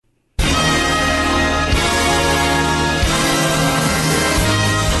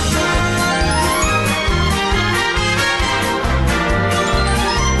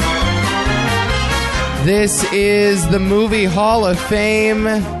This is the Movie Hall of Fame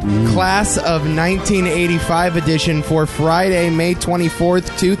Class of 1985 edition for Friday, May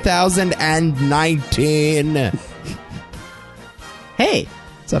 24th, 2019. Hey.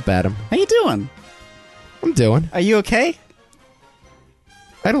 What's up, Adam? How you doing? I'm doing. Are you okay?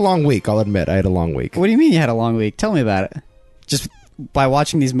 I had a long week, I'll admit. I had a long week. What do you mean you had a long week? Tell me about it. Just by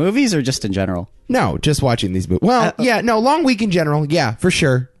watching these movies or just in general? No, just watching these movies. Well, long week in general. Yeah, for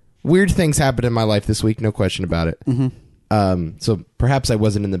sure. Weird things happened in my life this week, no question about it. Mm-hmm. So perhaps I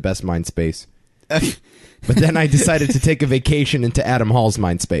wasn't in the best mind space. But then I decided to take a vacation into Adam Hall's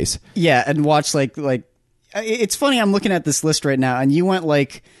mind space. Yeah, and watch like it's funny, I'm looking at this list right now, and you went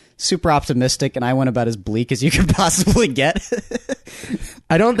like super optimistic, and I went about as bleak as you could possibly get.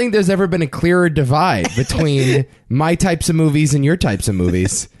 I don't think there's ever been a clearer divide between my types of movies and your types of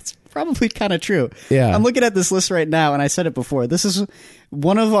movies. It's probably kind of true. Yeah. I'm looking at this list right now, and I said it before. This is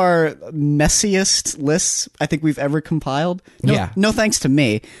one of our messiest lists I think we've ever compiled. No thanks to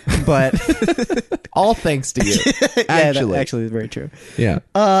me, but all thanks to you. Actually, actually, it's very true. Yeah.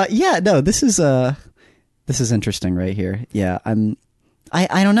 This is interesting right here. Yeah,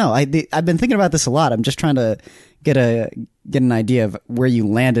 I don't know. I've been thinking about this a lot. I'm just trying to get an idea of where you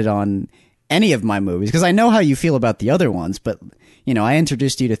landed on any of my movies, because I know how you feel about the other ones, but I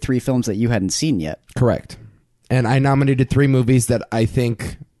introduced you to 3 films that you hadn't seen yet. Correct. And I nominated 3 movies that I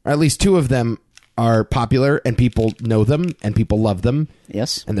think, or at least 2 of them, are popular and people know them and people love them.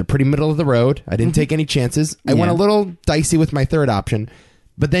 Yes. And they're pretty middle of the road. I didn't take any chances. I went a little dicey with my third option,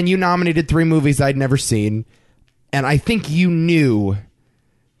 but then you nominated 3 movies I'd never seen, and I think you knew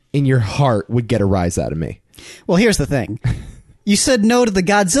in your heart would get a rise out of me. Well, here's the thing. You said no to the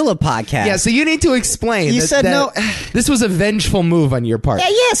Godzilla podcast. Yeah, so you need to explain. You said no. This was a vengeful move on your part. Yeah,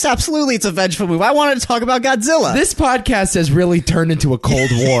 yes, absolutely. It's a vengeful move. I wanted to talk about Godzilla. This podcast has really turned into a Cold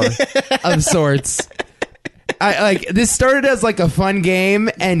War of sorts. This started as like a fun game,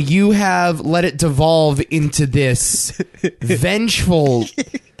 and you have let it devolve into this vengeful,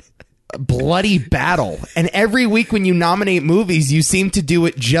 bloody battle. And every week when you nominate movies, you seem to do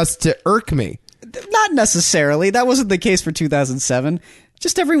it just to irk me. Not necessarily. That wasn't the case for 2007.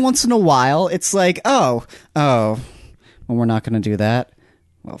 Just every once in a while, it's like, well, we're not going to do that.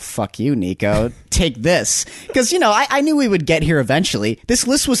 Well, fuck you, Nico. Take this. Because, I knew we would get here eventually. This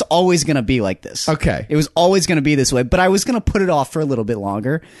list was always going to be like this. Okay. It was always going to be this way, but I was going to put it off for a little bit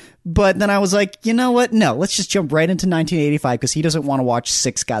longer. But then I was like, you know what? No, let's just jump right into 1985, because he doesn't want to watch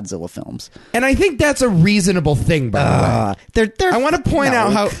 6 Godzilla films. And I think that's a reasonable thing, by the way. I want to point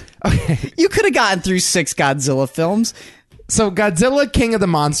out how... Okay. You could have gotten through 6 Godzilla films. So Godzilla King of the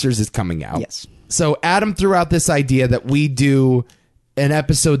Monsters is coming out. Yes. So Adam threw out this idea that we do an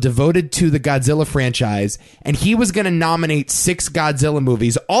episode devoted to the Godzilla franchise, and he was going to nominate 6 Godzilla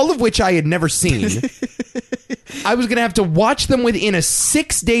movies, all of which I had never seen. I was going to have to watch them within a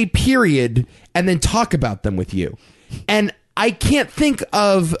 6-day period and then talk about them with you. And I can't think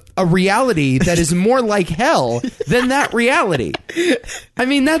of a reality that is more like hell than that reality. I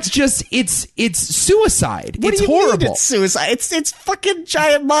mean, that's just, it's suicide. What it's do you horrible. Mean it's suicide. It's fucking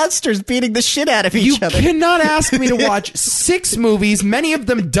giant monsters beating the shit out of each other. You cannot ask me to watch 6 movies, many of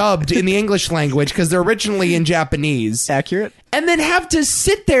them dubbed in the English language because they're originally in Japanese. Accurate. And then have to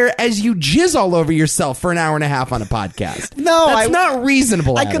sit there as you jizz all over yourself for an hour and a half on a podcast. No, that's not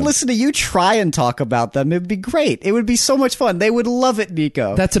reasonable. I could listen to you try and talk about them. It would be great. It would be so much fun. They would love it,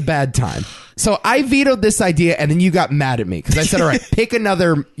 Nico. That's a bad time. So I vetoed this idea, and then you got mad at me because I said, all right, pick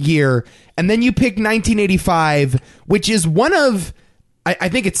another year. And then you picked 1985, which is one of, I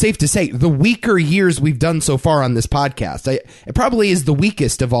think it's safe to say, the weaker years we've done so far on this podcast. It probably is the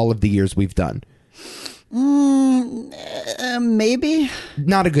weakest of all of the years we've done. Maybe.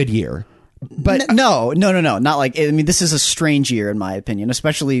 Not a good year. But no. Not like, this is a strange year in my opinion,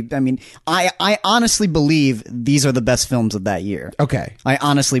 especially, I honestly believe these are the best films of that year. Okay. I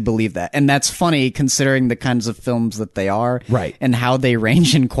honestly believe that. And that's funny considering the kinds of films that they are. Right. And how they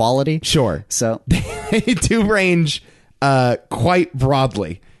range in quality. Sure. So they do range quite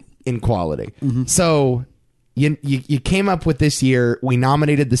broadly in quality. Mm-hmm. So you came up with this year. We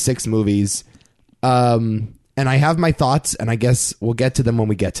nominated the 6 movies. And I have my thoughts, and I guess we'll get to them when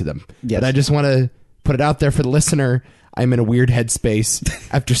we get to them. Yes. But I just want to put it out there for the listener. I'm in a weird headspace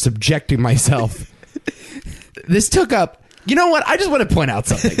after subjecting myself. This took up... You know what? I just want to point out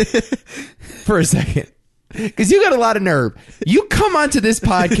something for a second. Because you got a lot of nerve. You come onto this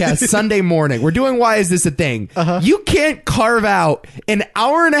podcast Sunday morning. We're doing Why Is This a Thing? Uh-huh. You can't carve out an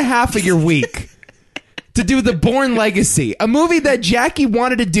hour and a half of your week to do The Bourne Legacy, a movie that Jackie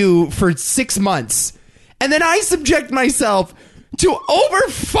wanted to do for 6 months. And then I subject myself to over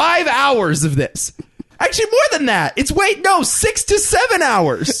 5 hours of this. Actually, more than that. It's 6 to 7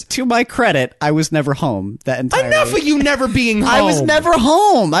 hours. To my credit, I was never home that entire Enough of you never being home. I was never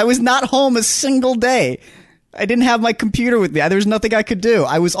home. I was not home a single day. I didn't have my computer with me. There was nothing I could do.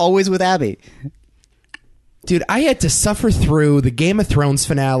 I was always with Abby. Dude, I had to suffer through the Game of Thrones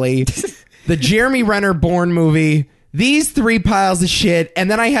finale, the Jeremy Renner Bourne movie, these 3 piles of shit, and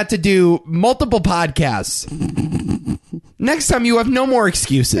then I had to do multiple podcasts. Next time you have no more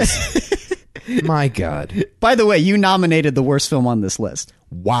excuses. My God. By the way, you nominated the worst film on this list.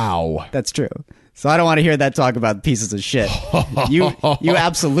 Wow. That's true. So I don't want to hear that talk about pieces of shit. You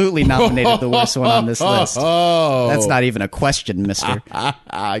absolutely nominated the worst one on this list. That's not even a question, mister.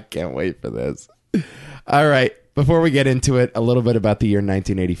 I can't wait for this. All right. Before we get into it, a little bit about the year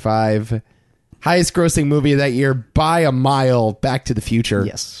 1985. Highest grossing movie of that year by a mile, Back to the Future.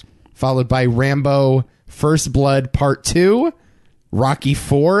 Yes. Followed by Rambo, First Blood Part 2, Rocky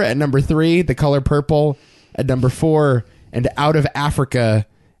 4 at number 3, The Color Purple at number 4, and Out of Africa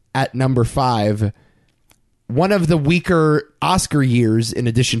at number 5. One of the weaker Oscar years, in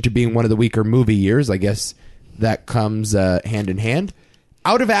addition to being one of the weaker movie years. I guess that comes hand in hand.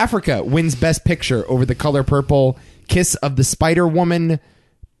 Out of Africa wins Best Picture over The Color Purple, Kiss of the Spider Woman,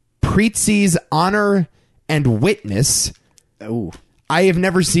 Preetzi's Honor, and Witness. Oh. I have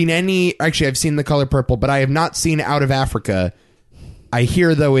never seen any... Actually, I've seen The Color Purple, but I have not seen Out of Africa. I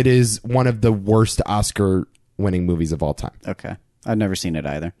hear, though, it is one of the worst Oscar-winning movies of all time. Okay. I've never seen it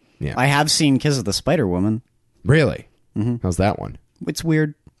either. Yeah. I have seen Kiss of the Spider Woman. Really? Mm-hmm. How's that one? It's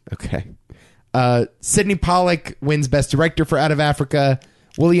weird. Okay. Sidney Pollack wins Best Director for Out of Africa.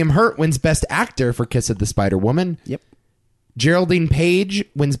 William Hurt wins Best Actor for Kiss of the Spider Woman. Yep. Geraldine Page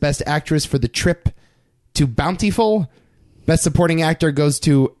wins Best Actress for The Trip to Bountiful. Best Supporting Actor goes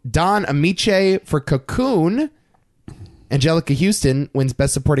to Don Amiche for Cocoon. Angelica Houston wins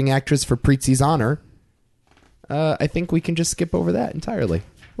Best Supporting Actress for Preetzi's Honor. I think we can just skip over that entirely.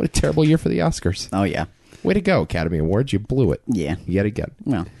 What a terrible year for the Oscars. Oh, yeah. Way to go, Academy Awards. You blew it. Yeah. Yet again.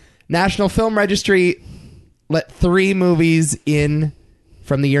 Well. National Film Registry let 3 movies in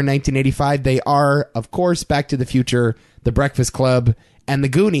from the year 1985. They are, of course, Back to the Future, The Breakfast Club, and The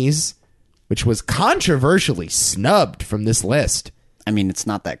Goonies, which was controversially snubbed from this list. I mean, it's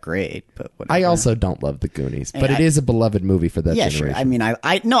not that great, but whatever. I also don't love The Goonies, but it is a beloved movie for that generation. Sure. I mean, I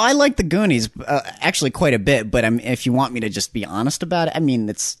like The Goonies actually quite a bit, but if you want me to just be honest about it, I mean,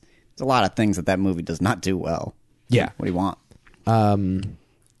 it's a lot of things that movie does not do well. Yeah. What do you want?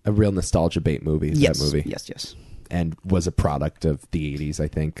 A real nostalgia bait movie is that movie. Yes. And was a product of the 80s, I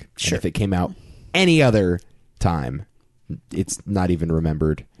think. Sure. And if it came out any other time, it's not even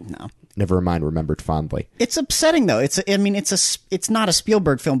remembered. No. Never mind remembered fondly. It's upsetting though. It's not a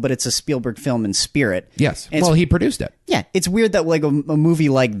Spielberg film, but it's a Spielberg film in spirit. Yes. Well, he produced it. Yeah, it's weird that like a movie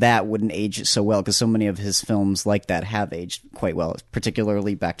like that wouldn't age so well because so many of his films like that have aged quite well,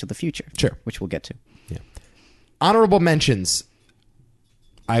 particularly Back to the Future. Sure. Which we'll get to. Yeah. Honorable mentions.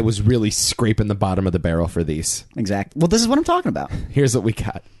 I was really scraping the bottom of the barrel for these. Exactly. Well, this is what I'm talking about. Here's what we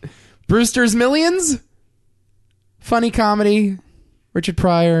got. Brewster's Millions. Funny comedy. Richard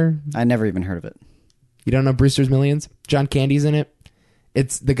Pryor. I never even heard of it. You don't know Brewster's Millions? John Candy's in it.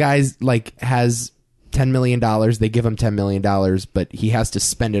 It's the guy's like has $10 million. They give him $10 million, but he has to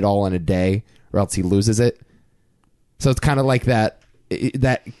spend it all in a day or else he loses it. So it's kind of like that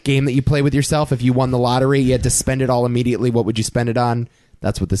game that you play with yourself. If you won the lottery, you had to spend it all immediately. What would you spend it on?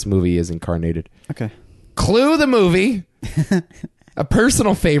 That's what this movie is incarnated. Okay. Clue the movie. A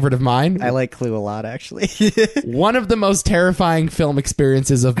personal favorite of mine. I like Clue a lot, actually. One of the most terrifying film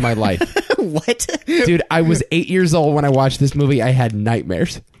experiences of my life. What? Dude, I was 8 years old when I watched this movie. I had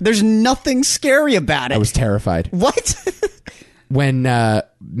nightmares. There's nothing scary about it. I was terrified. What? When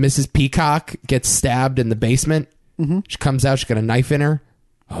Mrs. Peacock gets stabbed in the basement, she comes out, she's got a knife in her.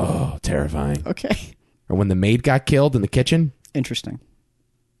 Oh, terrifying. Okay. Or when the maid got killed in the kitchen. Interesting.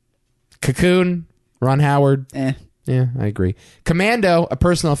 Cocoon, Ron Howard. Yeah, I agree. Commando, a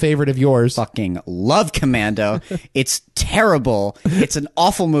personal favorite of yours. Fucking love Commando. It's terrible. It's an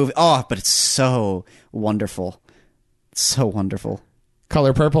awful movie. Oh, but it's so wonderful. So wonderful.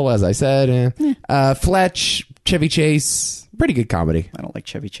 Color Purple, as I said. Fletch, Chevy Chase. Pretty good comedy. I don't like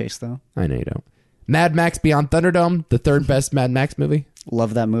Chevy Chase, though. I know you don't. Mad Max Beyond Thunderdome, the third best Mad Max movie.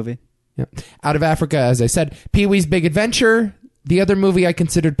 Love that movie. Yeah. Out of Africa, as I said. Pee-wee's Big Adventure, the other movie I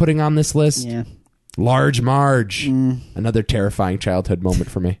considered putting on this list. Yeah. Large Marge. Another terrifying childhood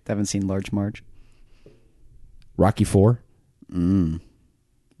moment for me. Haven't seen Large Marge. Rocky 4.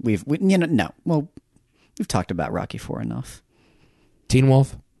 We've talked about Rocky 4 enough. Teen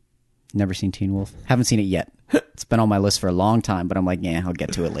Wolf. Never seen Teen Wolf. Haven't seen it yet. It's been on my list for a long time, but I'm like, yeah, I'll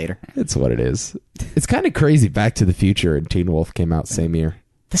get to it later. It's what it is. It's kind of crazy. Back to the Future and Teen Wolf came out same year.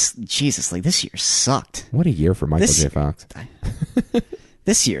 This year sucked. What a year for Michael J. Fox.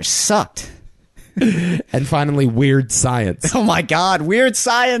 This year sucked. And finally, Weird Science. Oh my God, Weird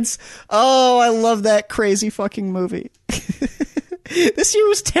Science. Oh, I love that crazy fucking movie. This year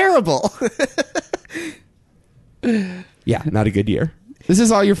was terrible. Yeah, not a good year. This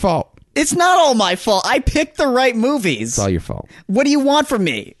is all your fault. It's not all my fault. I picked the right movies. It's all your fault. What do you want from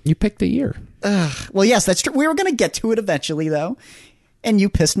me? You picked a year. Well, yes, that's true. We were going to get to it eventually, though. And you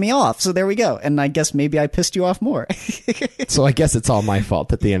pissed me off. So there we go. And I guess maybe I pissed you off more. So I guess it's all my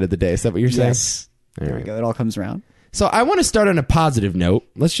fault at the end of the day. Is that what you're saying? Yes. There we go. It all comes around. So I want to start on a positive note.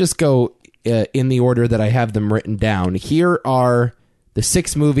 Let's just go in the order that I have them written down. Here are the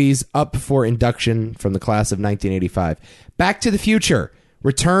 6 movies up for induction from the class of 1985. Back to the Future,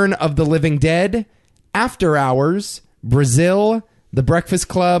 Return of the Living Dead, After Hours, Brazil, The Breakfast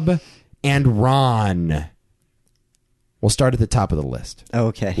Club, and Ron. We'll start at the top of the list.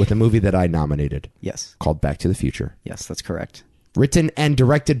 Okay. With a movie that I nominated. Yes. Called Back to the Future. Yes, that's correct. Written and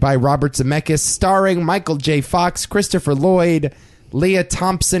directed by Robert Zemeckis, starring Michael J. Fox, Christopher Lloyd, Leah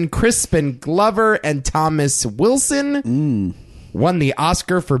Thompson, Crispin Glover, and Thomas Wilson. Won the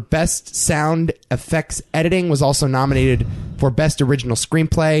Oscar for Best Sound Effects Editing. Was also nominated for Best Original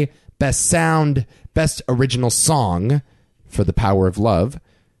Screenplay, Best Sound, Best Original Song for The Power of Love.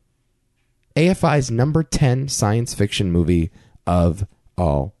 AFI's number 10 science fiction movie of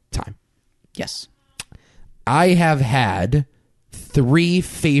all time. Yes. I have had 3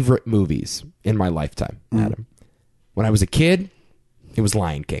 favorite movies in my lifetime, Adam. When I was a kid, it was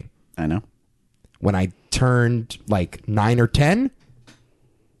Lion King. I know. When I turned like 9 or 10,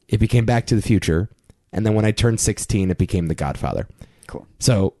 it became Back to the Future. And then when I turned 16, it became The Godfather. Cool.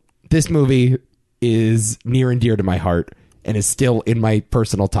 So this movie is near and dear to my heart and is still in my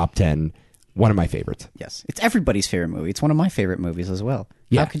personal top 10. One of my favorites. Yes. It's everybody's favorite movie. It's one of my favorite movies as well.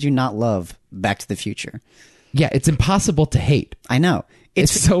 Yeah. How could you not love Back to the Future? Yeah, it's impossible to hate. I know.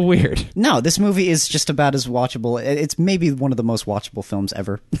 It's so weird. No, this movie is just about as watchable. It's maybe one of the most watchable films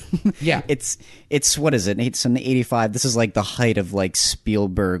ever. Yeah. It's what is it? It's an 85. This is like the height of like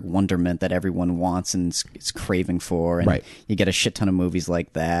Spielberg wonderment that everyone wants and is craving for. And Right. You get a shit ton of movies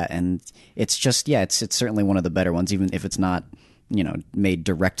like that. And it's just, yeah, it's certainly one of the better ones, even if it's not, made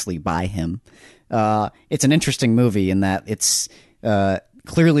directly by him. It's an interesting movie in that it's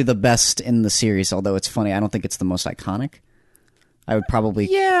clearly the best in the series, although it's funny, I don't think it's the most iconic. I'd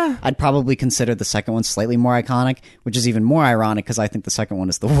probably consider the second one slightly more iconic, which is even more ironic because I think the second one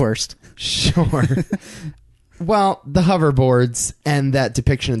is the worst. Sure. Well, the hoverboards and that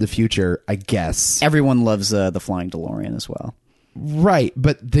depiction of the future, I guess. Everyone loves the Flying DeLorean as well. Right,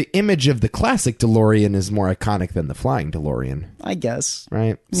 but the image of the classic DeLorean is more iconic than the flying DeLorean. I guess.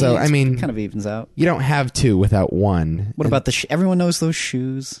 Right? So, Yeah, I mean, it kind of evens out. you don't have 2 without 1. What about everyone knows those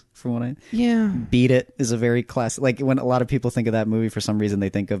shoes? From what Yeah. Beat It is a very classic. Like when a lot of people think of that movie, for some reason they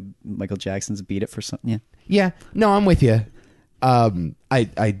think of Michael Jackson's Beat It for some. Yeah. Yeah. No, I'm with you.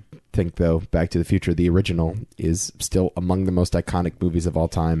 I think, though, Back to the Future, the original, is still among the most iconic movies of all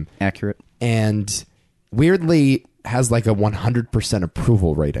time. Accurate. And weirdly has like a 100%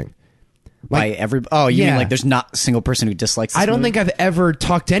 approval rating. By every. Oh, you Yeah. mean like there's not a single person who dislikes this I don't movie? think I've ever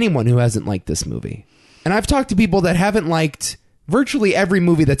talked to anyone who hasn't liked this movie. And I've talked to people that haven't liked virtually every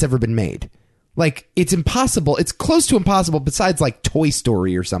movie that's ever been made. Like, it's impossible. It's close to impossible, besides like Toy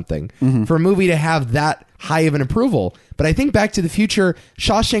Story or something, for a movie to have that high of an approval. But I think Back to the Future,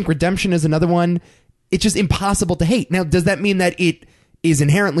 Shawshank Redemption is another one. It's just impossible to hate. Now, does that mean that it is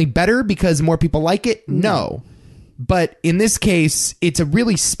inherently better because more people like it? No. But in this case, it's a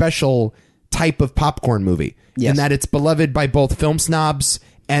really special type of popcorn movie. Yes. In that it's beloved by both film snobs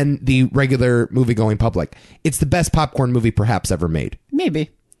and the regular movie-going public. It's the best popcorn movie perhaps ever made.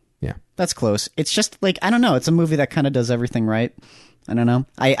 Maybe. Yeah. That's close. It's just like, I don't know. It's a movie that kind of does everything right. I don't know.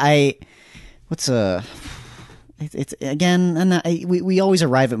 It's again, and we always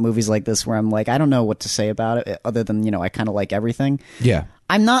arrive at movies like this where I'm like, I don't know what to say about it other than, I kind of like everything. Yeah.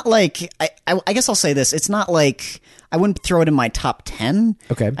 I'm not like, I guess I'll say this. It's not like, I wouldn't throw it in my top 10.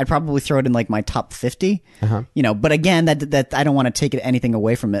 Okay. I'd probably throw it in like my top 50. But again, that I don't want to take anything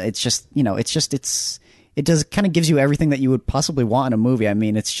away from it. It's just, it does kind of gives you everything that you would possibly want in a movie. I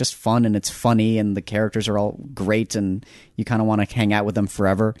mean, it's just fun and it's funny and the characters are all great and you kind of want to hang out with them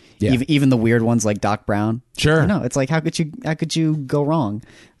forever. Yeah. Even the weird ones like Doc Brown. Sure. No, it's like, how could you go wrong?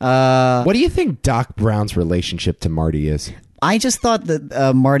 What do you think Doc Brown's relationship to Marty is? I just thought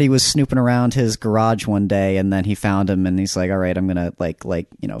that Marty was snooping around his garage one day and then he found him and he's like, all right, I'm going to like,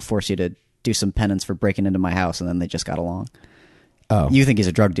 force you to do some penance for breaking into my house, and then they just got along. Oh. You think he's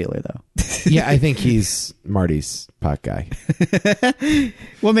a drug dealer, though? Yeah, I think he's Marty's pot guy.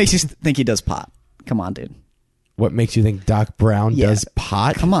 What makes you think he does pot? Come on, dude. What makes you think Doc Brown does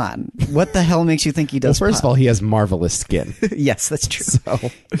pot? Come on. What the hell makes you think he Well, does first pot? of all, he has marvelous skin. Yes, that's true.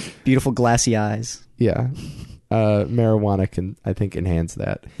 So, Beautiful glassy eyes. yeah. Marijuana can, I think, enhance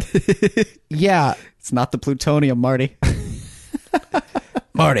that. Yeah. It's not the plutonium, Marty.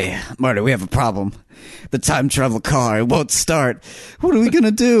 Marty, we have a problem. The time travel car, it won't start. What are we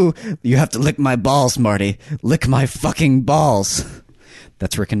gonna do? You have to lick my balls, Marty. Lick my fucking balls.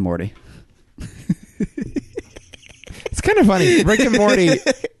 That's Rick and Morty. It's kind of funny. Rick and Morty,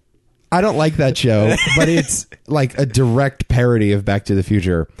 I don't like that show, but it's like a direct parody of Back to the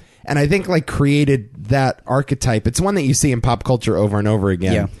Future. And I think like created that archetype. It's one that you see in pop culture over and over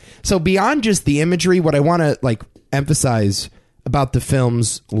again. Yeah. So beyond just the imagery, what I want to like emphasize about the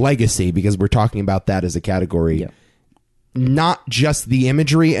film's legacy, because we're talking about that as a category, not just the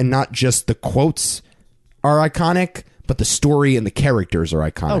imagery and not just the quotes are iconic, but the story and the characters are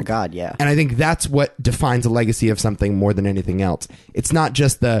iconic. Oh, God, yeah. And I think that's what defines a legacy of something more than anything else. It's not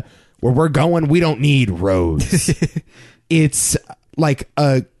just the, where we're going, we don't need roads. It's like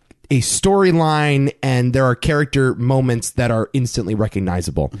a storyline, and there are character moments that are instantly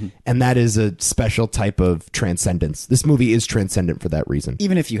recognizable. Mm-hmm. And that is a special type of transcendence. This movie is transcendent for that reason.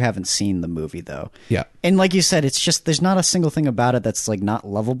 Even if you haven't seen the movie, though. Yeah. And like you said, it's just, there's not a single thing about it that's like not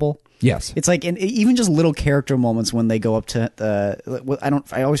lovable. Yes. It's like, and even just little character moments when they go up to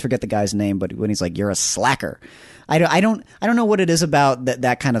I always forget the guy's name, but when he's like, "You're a slacker." I don't know what it is about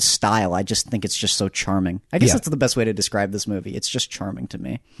that kind of style. I just think it's just so charming. I guess that's the best way to describe this movie. It's just charming to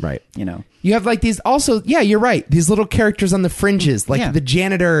me. Right. You know. You have like these also, yeah, you're right. These little characters on the fringes, like the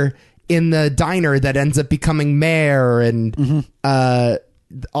janitor in the diner that ends up becoming mayor, and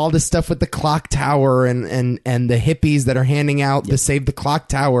all the stuff with the clock tower and the hippies that are handing out the Save the Clock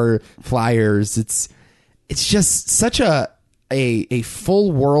Tower flyers. It's just such a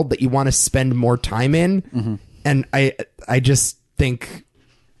full world that you want to spend more time in. And I just think,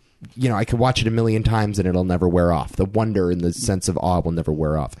 you know, I could watch it a million times and it'll never wear off. The wonder and the sense of awe will never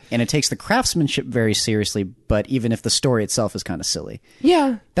wear off. And it takes the craftsmanship very seriously, but even if the story itself is kind of silly.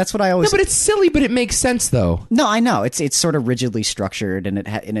 Yeah. That's what I always... No, but it's silly, but it makes sense, though. No, I know. It's sort of rigidly structured,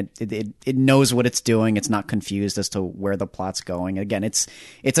 and it knows what it's doing. It's not confused as to where the plot's going. Again, it's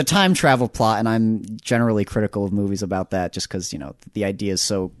a time travel plot, and I'm generally critical of movies about that just because, you know, the idea is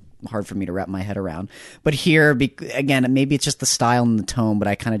so hard for me to wrap my head around. But here, again, maybe it's just the style and the tone, but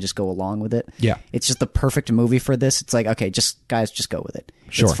I kind of just go along with it. Yeah. It's just the perfect movie for this. It's like, okay, just go with it.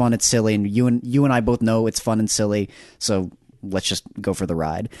 Sure. It's fun, it's silly, and you and I both know it's fun and silly, so let's just go for the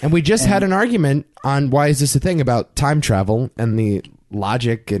ride. And we just had an argument on why is this a thing about time travel and the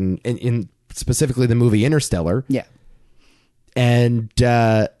logic and in specifically the movie Interstellar. Yeah. And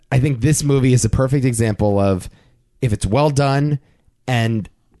I think this movie is a perfect example of, if it's well done and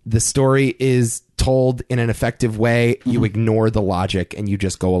the story is told in an effective way, you ignore the logic and you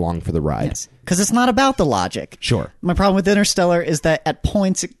just go along for the ride. Yes. Because it's not about the logic. Sure. My problem with Interstellar is that at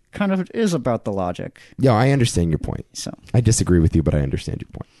points it kind of is about the logic. Yeah, I understand your point. So I disagree with you, but I understand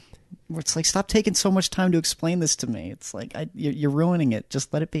your point. it's like, stop taking so much time to explain this to me. It's like, you're ruining it.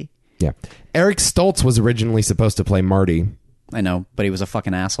 Just let it be. Yeah. Eric Stoltz was originally supposed to play Marty. I know, but he was a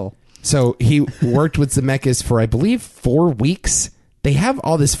fucking asshole. So he worked with Zemeckis for, I believe, 4 weeks. They have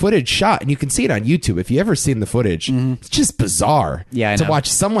all this footage shot, and you can see it on YouTube. If you ever seen the footage, it's just bizarre I to know. watch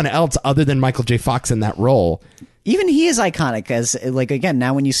someone else other than Michael J. Fox in that role. Even he is iconic as, like, again,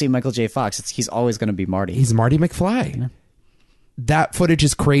 now when you see Michael J. Fox, he's always going to be Marty. He's Marty McFly. That footage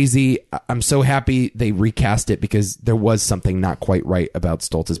is crazy. I'm so happy they recast it because there was something not quite right about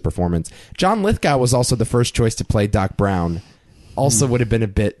Stoltz's performance. John Lithgow was also the first choice to play Doc Brown. Also would have been a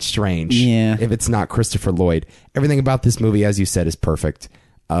bit strange if it's not Christopher Lloyd. Everything about this movie, as you said, is perfect.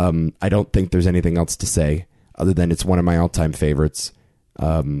 I don't think there's anything else to say other than it's one of my all-time favorites.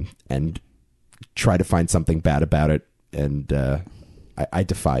 And try to find something bad about it, and I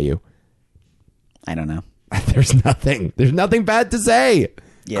defy you. I don't know. There's nothing bad to say.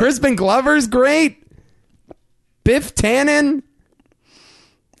 Yeah. Crispin Glover's great. Biff Tannen.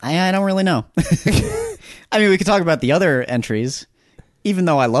 I don't really know. I mean, we could talk about the other entries, even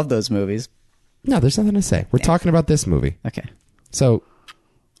though I love those movies. No, there's nothing to say. We're talking about this movie. Okay. So,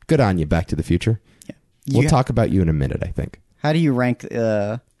 good on you, Back to the Future. Yeah. We'll talk about you in a minute, I think. How do you rank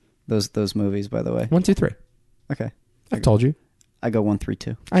those movies, by the way? 1, 2, 3. Okay. I've told you. I go 1, 3,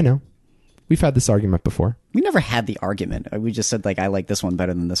 2. I know. We've had this argument before. We never had the argument. We just said, like, I like this one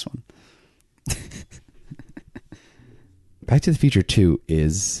better than this one. Back to the Future 2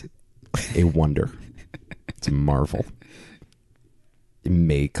 is a wonder. It's a marvel. It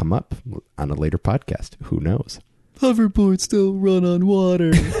may come up on a later podcast. Who knows? Hoverboards still run on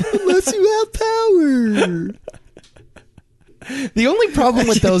water unless you have power. The only problem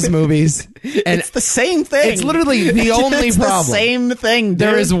with those movies, and It's the same thing. it's literally the only It's problem. the same thing. Dude.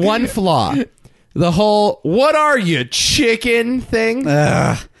 There is one flaw. The whole "what are you, chicken" thing.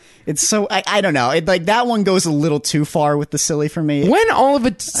 It's so I don't know. Like that one goes a little too far with the silly for me. When all of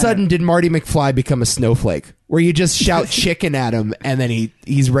a sudden did Marty McFly become a snowflake? Where you just shout chicken at him and then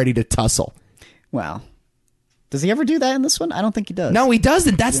he's ready to tussle. Wow. Does he ever do that in this one? I don't think he does. No, he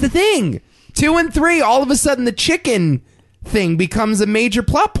doesn't. That's the thing. 2 and 3, all of a sudden the chicken thing becomes a major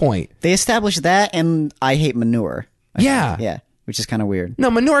plot point. They established that, and I hate manure. Yeah. Yeah, which is kind of weird. No,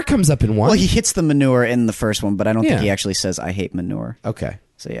 manure comes up in one. Well, he hits the manure in the first one, but I don't think Yeah. he actually says I hate manure. Okay.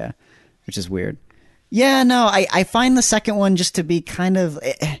 So yeah, which is weird. Yeah, no, I find the second one just to be kind of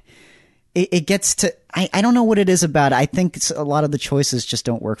it gets to I don't know what it is about it. I think a lot of the choices just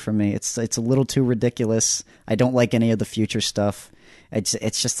don't work for me. It's a little too ridiculous. I don't like any of the future stuff.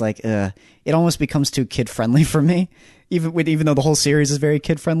 It's just like it almost becomes too kid friendly for me. Even though the whole series is very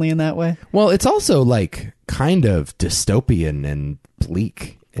kid friendly in that way. Well, it's also like kind of dystopian and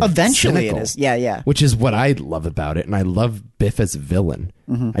bleak. And Eventually cynical, it is. Yeah. Which is what I love about it. And I love Biff as a villain.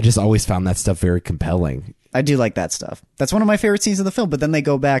 Mm-hmm. I just always found that stuff very compelling. I do like that stuff. That's one of my favorite scenes of the film. But then they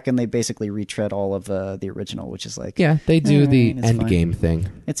go back and they basically retread all of the original, which is like... Yeah, they do the it's end fine. game thing.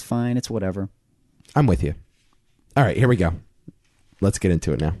 It's fine. It's whatever. I'm with you. All right, here we go. Let's get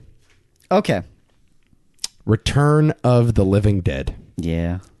into it now. Okay. Return of the Living Dead.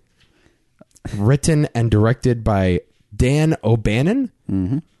 Yeah. Written and directed by Dan O'Bannon.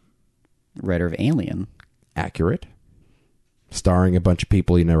 Writer of Alien. Accurate. Starring a bunch of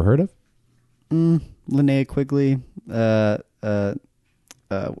people you never heard of. Linnea Quigley. What's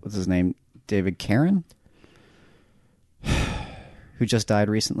his name? David Caron. Who just died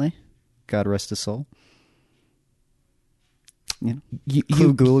recently. God rest his soul. You know,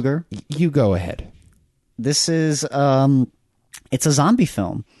 Clu Gulager. You go ahead. This is it's a zombie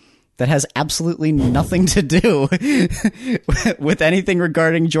film that has absolutely nothing to do with anything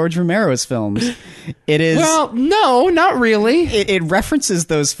regarding George Romero's films. It is Well, no, not really. it references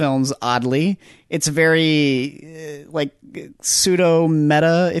those films oddly. It's very like pseudo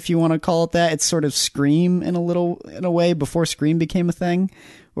meta, if you want to call it that. It's sort of Scream in a way before Scream became a thing,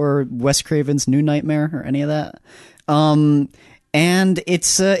 or Wes Craven's New Nightmare or any of that. And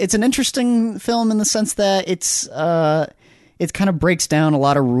it's an interesting film in the sense that it kind of breaks down a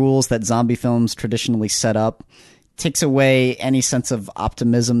lot of rules that zombie films traditionally set up, takes away any sense of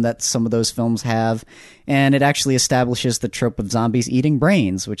optimism that some of those films have, and it actually establishes the trope of zombies eating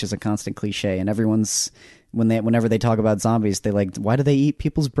brains, which is a constant cliche. And whenever they talk about zombies, they like, why do they eat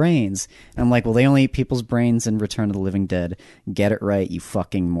people's brains? And I'm like, well, they only eat people's brains in Return of the Living Dead. Get it right, you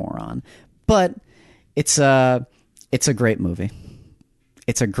fucking moron. But it's a great movie.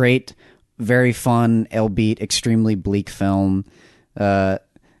 It's a great, very fun, albeit extremely bleak film,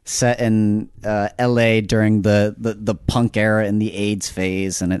 set in L.A. during the punk era and the AIDS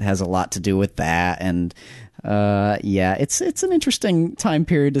phase, and it has a lot to do with that. And it's an interesting time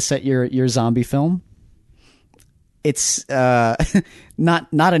period to set your zombie film. It's not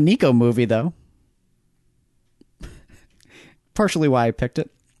a Nico movie though. Partially why I picked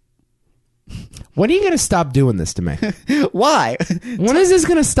it. When are you going to stop doing this to me? Why? When is this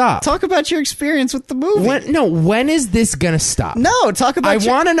going to stop? Talk about your experience with the movie. When is this going to stop? No, talk about. I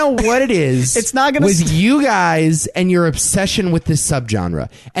want to know what it is. It's not gonna with you guys and your obsession with this subgenre,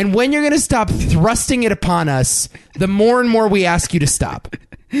 and when you're going to stop thrusting it upon us. The more and more we ask you to stop.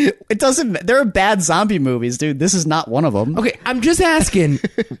 It doesn't. There are bad zombie movies, dude. This is not one of them. Okay, I'm just asking.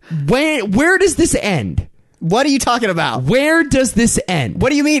 Where does this end? What are you talking about? Where does this end? What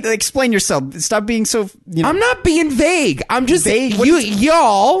do you mean? Explain yourself. Stop being so. I'm not being vague. I'm just Vague?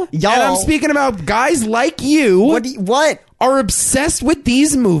 y'all. And I'm Y'all. speaking about guys like you. What? Are obsessed with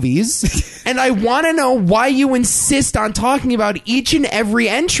these movies, and I want to know why you insist on talking about each and every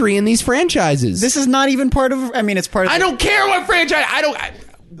entry in these franchises. This is not even part of. I mean, it's part of. I don't care what franchise.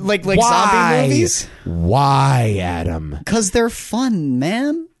 like why? zombie movies. Why, Adam? Because they're fun,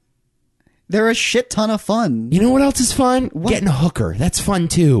 man. They're a shit ton of fun. You know what else is fun? Getting a hooker. That's fun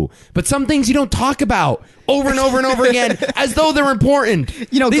too. But some things you don't talk about over and over and over again as though they're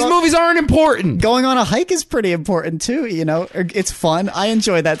important. You know, these movies aren't important. Going on a hike is pretty important too. You know, it's fun. I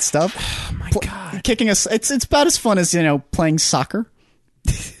enjoy that stuff. Oh my God. Kicking it's about as fun as, playing soccer.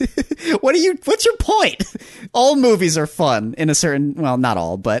 What's your point? All movies are fun in a certain, well, not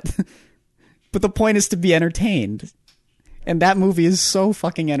all, but the point is to be entertained. And that movie is so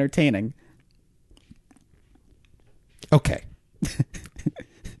fucking entertaining. Okay.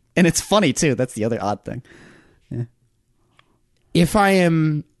 And it's funny, too. That's the other odd thing. If I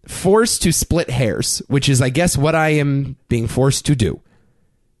am forced to split hairs, which is, I guess, what I am being forced to do,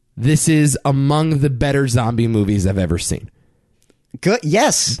 this is among the better zombie movies I've ever seen. Good.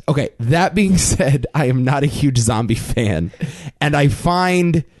 Yes. Okay, that being said, I am not a huge zombie fan, and I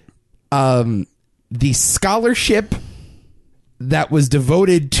find the scholarship that was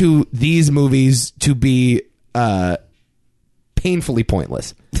devoted to these movies to be painfully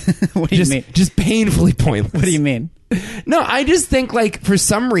pointless. What do you mean? Just painfully pointless. What do you mean? No, I just think, like, for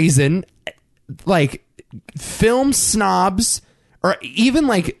some reason, like, film snobs, or even,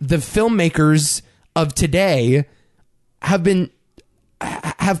 like, the filmmakers of today have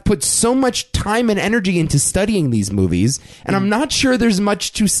put so much time and energy into studying these movies, and I'm not sure there's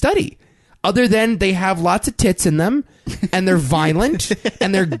much to study. Other than they have lots of tits in them, and they're violent,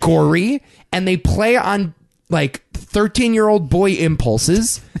 and they're gory, and they play on, like, 13-year-old boy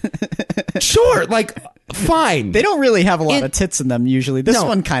impulses. Sure, like, fine. They don't really have a lot of tits in them usually. This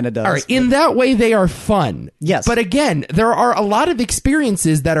one kind of does. All right, in that way, they are fun. Yes. But again, there are a lot of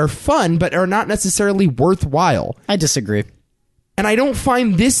experiences that are fun, but are not necessarily worthwhile. I disagree. And I don't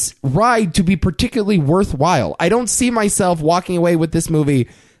find this ride to be particularly worthwhile. I don't see myself walking away with this movie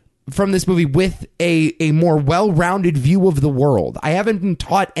with a more well-rounded view of the world. I haven't been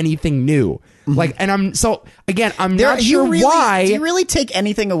taught anything new. Like, and I'm not sure why. Do you really take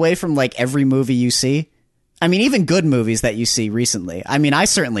anything away from, like, every movie you see? I mean, even good movies that you see recently. I mean, I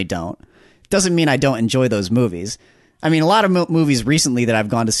certainly don't. Doesn't mean I don't enjoy those movies. I mean, a lot of movies recently that I've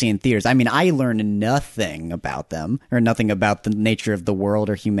gone to see in theaters, I mean, I learned nothing about them, or nothing about the nature of the world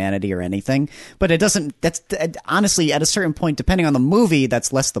or humanity or anything. But it doesn't, honestly, at a certain point, depending on the movie,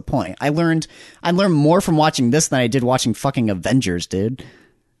 that's less the point. I learned more from watching this than I did watching fucking Avengers, dude.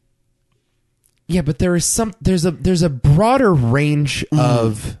 Yeah, but there's a broader range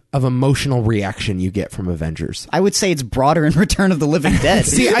of emotional reaction you get from Avengers. I would say it's broader in Return of the Living Dead.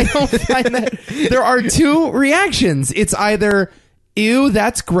 See, I don't find that. There are two reactions. It's either, ew,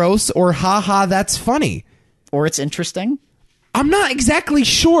 that's gross, or haha, that's funny. Or it's interesting. I'm not exactly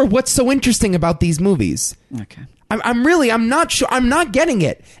sure what's so interesting about these movies. Okay. I'm not sure. I'm not getting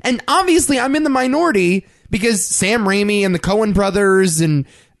it. And obviously I'm in the minority because Sam Raimi and the Coen brothers and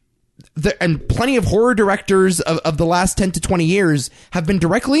plenty of horror directors of the last 10 to 20 years have been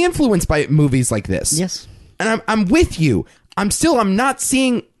directly influenced by movies like this. Yes. And I'm with you. I'm not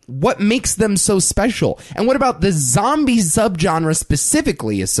seeing what makes them so special. And what about the zombie subgenre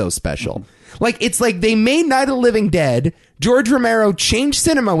specifically is so special? Like, it's like they made Night of the Living Dead. George Romero changed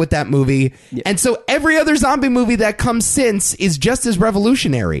cinema with that movie. Yeah. And so every other zombie movie that comes since is just as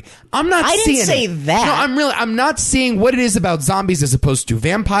revolutionary. I didn't say that. No, I'm not seeing what it is about zombies as opposed to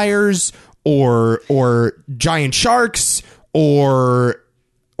vampires or giant sharks or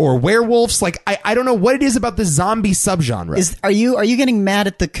werewolves. Like, I don't know what it is about the zombie subgenre. Are you getting mad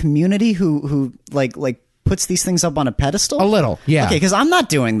at the community who like puts these things up on a pedestal? A little, yeah. Okay, because I'm not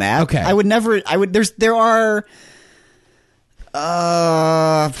doing that. Okay. I would never. There are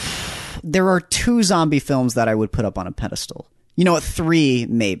 2 zombie films that I would put up on a pedestal. You know what? 3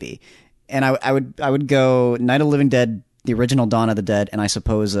 maybe, and I would go Night of the Living Dead, the original Dawn of the Dead, and I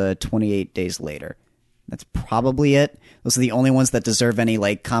suppose 28 Days Later. That's probably it. Those are the only ones that deserve any,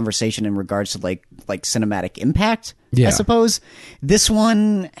 like, conversation in regards to like cinematic impact. Yeah. I suppose this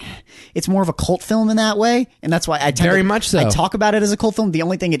one, it's more of a cult film in that way, and that's why I very much so. I talk about it as a cult film. The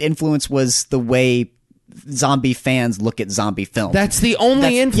only thing it influenced was the way zombie fans look at zombie film. That's the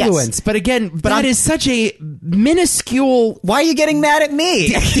only influence. Yes. But again, that is such a minuscule. Why are you getting mad at me?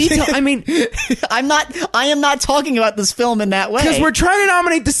 Detail. I mean, I am not talking about this film in that way. Because we're trying to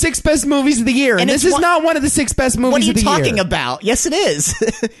nominate the 6 best movies of the year, and this is not one of the 6 best movies of the year. What are you talking about? Yes, it is.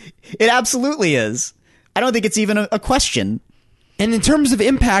 It absolutely is. I don't think it's even a question. And in terms of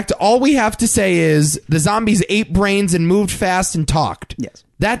impact, all we have to say is the zombies ate brains and moved fast and talked. Yes.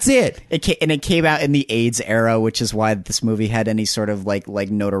 That's it. It came out in the AIDS era, which is why this movie had any sort of like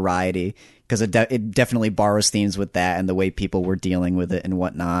notoriety, because it definitely borrows themes with that and the way people were dealing with it and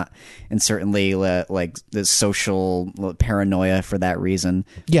whatnot, and certainly like the social paranoia for that reason.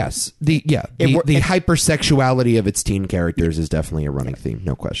 Yes, the hypersexuality of its teen characters is definitely a running theme,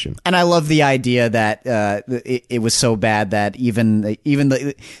 no question. And I love the idea that it was so bad that even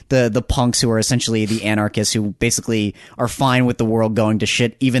the punks who are essentially the anarchists who basically are fine with the world going to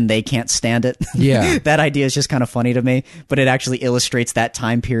shit, even they can't stand it. Yeah. That idea is just kind of funny to me, but it actually illustrates that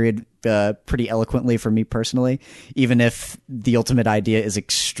time period pretty eloquently for me personally, even if the ultimate idea is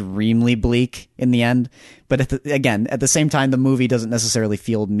extremely bleak in the end. But at the same time, the movie doesn't necessarily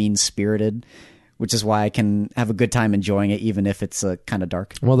feel mean-spirited, which is why I can have a good time enjoying it, even if it's kind of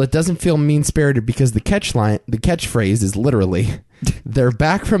dark. Well, it doesn't feel mean-spirited because the catchphrase is literally, "They're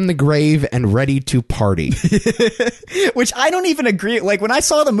back from the grave and ready to party." Which I don't even agree. Like, when I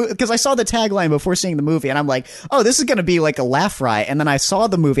saw the movie, because I saw the tagline before seeing the movie, and I'm like, oh, this is going to be like a laugh riot. And then I saw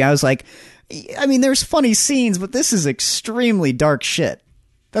the movie, I was like, I mean, there's funny scenes, but this is extremely dark shit.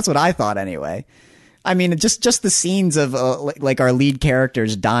 That's what I thought anyway. I mean, just the scenes of like our lead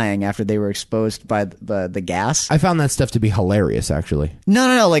characters dying after they were exposed by the gas. I found that stuff to be hilarious, actually.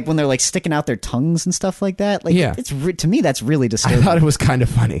 No. Like when they're like sticking out their tongues and stuff like that. Like, yeah, to me that's really I disturbing. thought it was kind of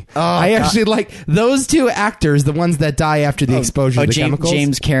funny. I actually like those two actors, the ones that die after the exposure of the chemicals.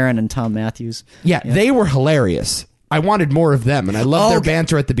 James Karen and Tom Matthews. Yeah, they were hilarious. I wanted more of them, and I loved their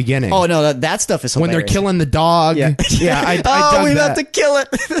banter at the beginning. Oh no, that stuff is hilarious. When they're killing the dog. Yeah, I dug we that. have to kill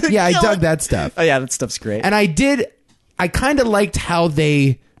it. Yeah, I dug that stuff. Oh yeah, that stuff's great. And I kind of liked how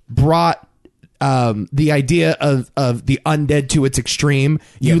they brought the idea of the undead to its extreme.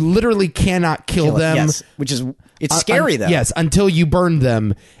 You literally cannot kill them. Yes, which is it's scary though. Yes, until you burn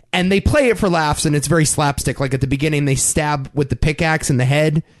them. And they play it for laughs, and it's very slapstick. Like at the beginning, they stab with the pickaxe in the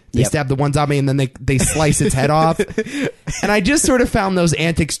head. They stab the one zombie, and then they slice its head off. And I just sort of found those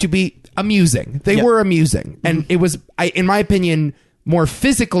antics to be amusing. They were amusing. And it was, in my opinion, more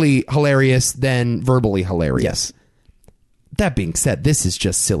physically hilarious than verbally hilarious. Yes. That being said, this is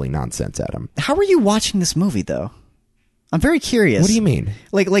just silly nonsense, Adam. How are you watching this movie, though? I'm very curious. What do you mean?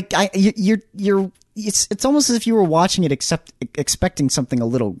 You're it's almost as if you were watching it expecting something a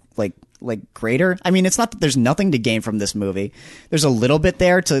little like greater. I mean, it's not that there's nothing to gain from this movie. There's a little bit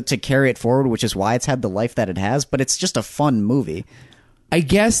there to carry it forward, which is why it's had the life that it has, but it's just a fun movie. I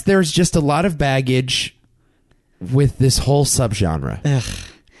guess there's just a lot of baggage with this whole subgenre.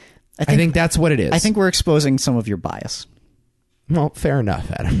 I think that's what it is. I think we're exposing some of your bias. Well, fair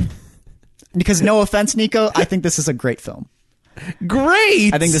enough, Adam. Because no offense, Nico, I think this is a great film.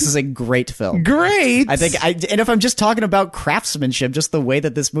 Great. I think this is a great film. Great. And if I'm just talking about craftsmanship, just the way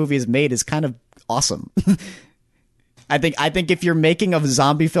that this movie is made is kind of awesome. I think if you're making a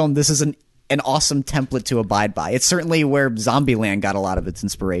zombie film, this is an awesome template to abide by. It's certainly where Zombieland got a lot of its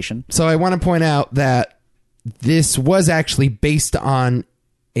inspiration. So I want to point out that this was actually based on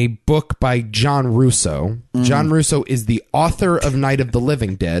a book by John Russo. John Russo is the author of Night of the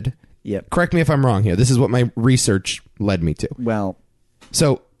Living Dead. Yep. Correct me if I'm wrong here. This is what my research led me to. Well,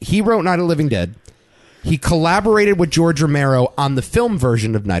 so he wrote Night of the Living Dead. He collaborated with George Romero on the film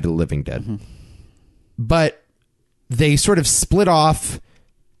version of Night of the Living Dead. But they sort of split off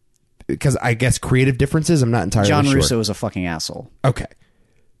because I guess creative differences. I'm not entirely sure. John Russo is a fucking asshole. Okay.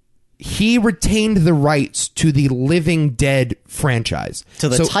 He retained the rights to the Living Dead franchise. To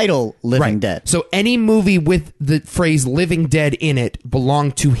the title Living Dead. So any movie with the phrase Living Dead in it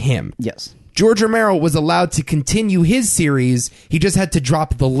belonged to him. Yes. George Romero was allowed to continue his series. He just had to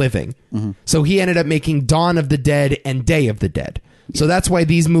drop the living. So he ended up making Dawn of the Dead and Day of the Dead. So that's why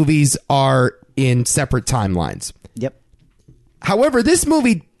these movies are in separate timelines. Yep. However, this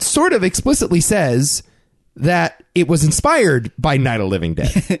movie sort of explicitly says that it was inspired by Night of the Living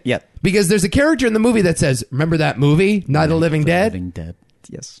Dead. Yep. Because there's a character in the movie that says, remember that movie, Night of the Living Dead? Living Dead.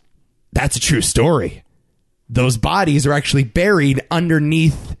 Yes. That's a true story. Those bodies are actually buried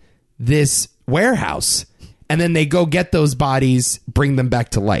underneath this warehouse. And then they go get those bodies, bring them back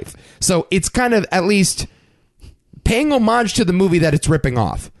to life. So it's kind of at least paying homage to the movie that it's ripping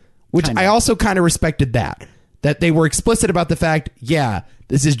off, which I also kind of respected that they were explicit about the fact, yeah,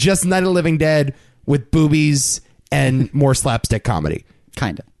 this is just Night of the Living Dead with boobies and more slapstick comedy.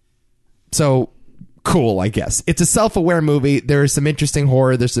 Kind of. So cool, I guess. It's a self-aware movie. There's some interesting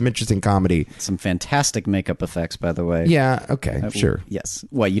horror. There's some interesting comedy. Some fantastic makeup effects, by the way. Yeah, okay, sure. Yes.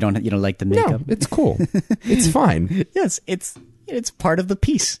 What, you don't like the makeup? No, it's cool. It's fine. Yes, it's part of the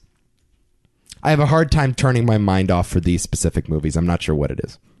piece. I have a hard time turning my mind off for these specific movies. I'm not sure what it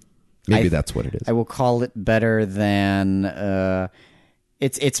is. Maybe that's what it is. I will call it better than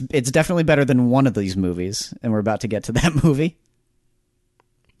it's definitely better than one of these movies, and we're about to get to that movie.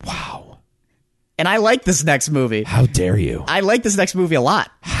 Wow. And I like this next movie. How dare you? I like this next movie a lot.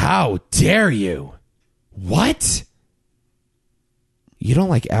 How dare you? What? You don't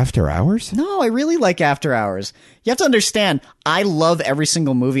like After Hours? No, I really like After Hours. You have to understand, I love every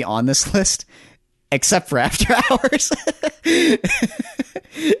single movie on this list, except for After Hours.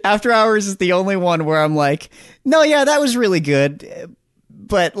 After Hours is the only one where I'm like, no, yeah, that was really good.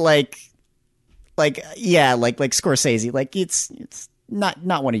 But like Scorsese, like it's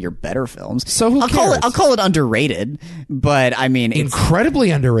not one of your better films. So who cares? I'll call it underrated, but I mean, it's, Incredibly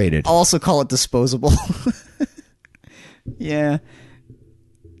underrated. I'll also call it disposable. Yeah.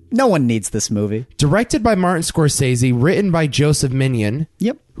 No one needs this movie. Directed by Martin Scorsese, written by Joseph Minion,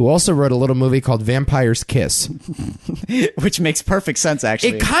 Yep. who also wrote a little movie called Vampire's Kiss. Which makes perfect sense,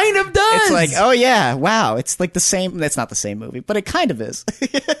 actually. It kind of does. It's like, oh yeah, wow. It's like the same. That's not the same movie, but it kind of is.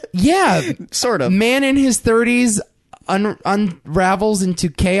 Yeah. Sort of. Man in his 30s unravels into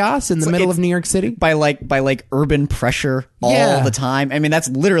chaos in the middle of New York City. By like urban pressure all Yeah. the time. I mean, that's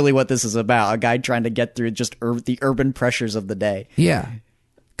literally what this is about. A guy trying to get through just the urban pressures of the day. Yeah.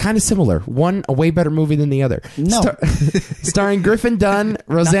 Kind of similar. One, a way better movie than the other. No. Starring Griffin Dunn,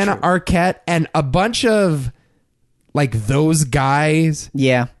 Rosanna true. Arquette, and a bunch of, like, those guys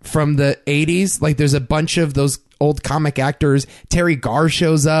Yeah. from the 80s. Like, there's a bunch of those old comic actors. Terry Garr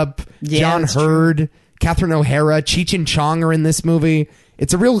shows up. Yeah, John that's Hurd, Catherine O'Hara, Cheech and Chong are in this movie.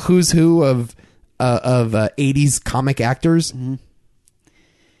 It's a real who's who of 80s comic actors. Mm-hmm.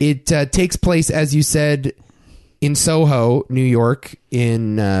 It takes place, as you said, in Soho, New York,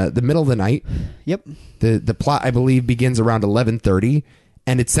 in the middle of the night. Yep. The plot, I believe, begins around 11:30,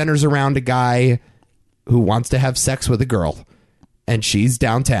 and it centers around a guy who wants to have sex with a girl, and she's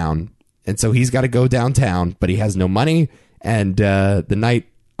downtown, and so he's got to go downtown, but he has no money, and the night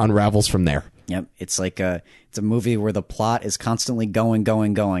unravels from there. Yep. It's like it's a movie where the plot is constantly going.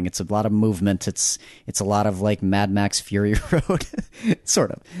 It's a lot of movement. It's a lot of like Mad Max Fury Road,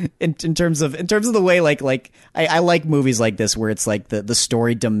 sort of. In terms of the way I like movies like this where it's like the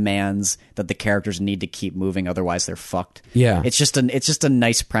story demands that the characters need to keep moving, otherwise they're fucked. Yeah. It's just a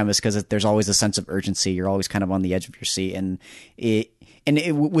nice premise because there's always a sense of urgency. You're always kind of on the edge of your seat, and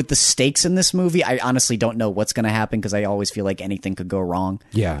with the stakes in this movie, I honestly don't know what's going to happen because I always feel like anything could go wrong.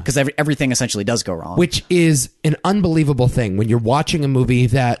 Yeah. Because everything essentially does go wrong. Which is an unbelievable thing when you're watching a movie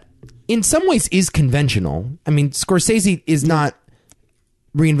that in some ways is conventional. I mean, Scorsese is not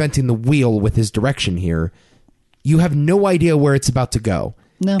reinventing the wheel with his direction here. You have no idea where it's about to go.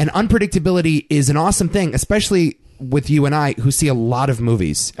 No. And unpredictability is an awesome thing, especially with you and I who see a lot of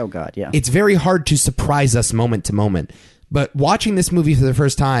movies. Oh, God, yeah. It's very hard to surprise us moment to moment. But watching this movie for the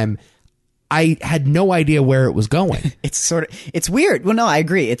first time, I had no idea where it was going. It's weird. Well, no, I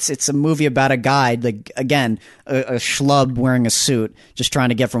agree. It's a movie about a guy, like, again, a schlub wearing a suit, just trying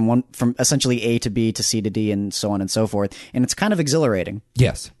to get from essentially A to B to C to D and so on and so forth. And it's kind of exhilarating.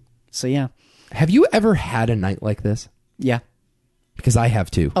 Yes. So, yeah. Have you ever had a night like this? Yeah. Because I have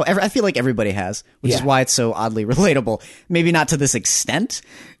too. Oh, I feel like everybody has, which is Yeah. why it's so oddly relatable. Maybe not to this extent.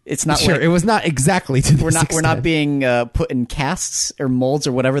 It's not Sure, like it was not exactly to this we're not extent. being put in casts or molds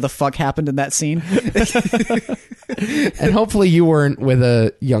or whatever the fuck happened in that scene. And hopefully you weren't with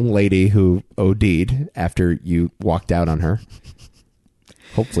a young lady who OD'd after you walked out on her.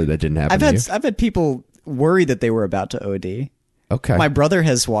 Hopefully that didn't happen to you. I've had people worry that they were about to OD. Okay. My brother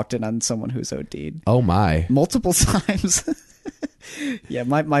has walked in on someone who's OD'd Oh my. multiple times. Yeah,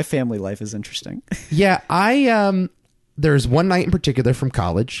 my family life is interesting. Yeah, there's one night in particular from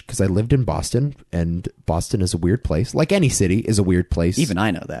college because I lived in Boston, and Boston is a weird place. Like any city is a weird place. Even I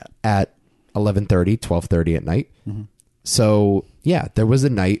know that. At 11:30, 12:30 at night. Mm-hmm. So yeah, there was a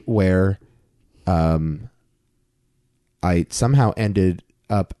night where I somehow ended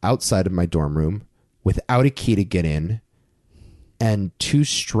up outside of my dorm room without a key to get in, and two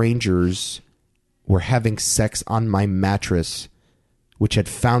strangers were having sex on my mattress, which had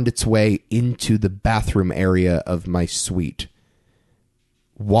found its way into the bathroom area of my suite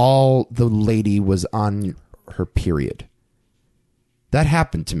while the lady was on her period. That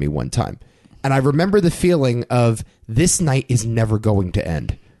happened to me one time. And I remember the feeling of this night is never going to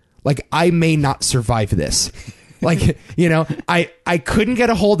end. Like, I may not survive this. Like, you know, I couldn't get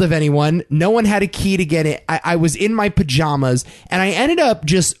a hold of anyone. No one had a key to get in. I was in my pajamas, and I ended up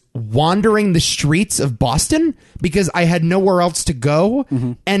just wandering the streets of Boston because I had nowhere else to go.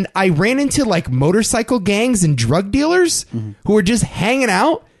 Mm-hmm. And I ran into like motorcycle gangs and drug dealers who were just hanging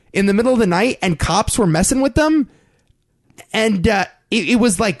out in the middle of the night, and cops were messing with them. And it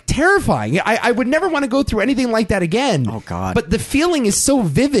was like terrifying. I would never want to go through anything like that again. Oh, God. But the feeling is so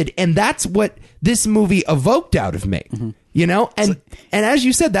vivid, and that's what this movie evoked out of me. Mm-hmm. You know? And as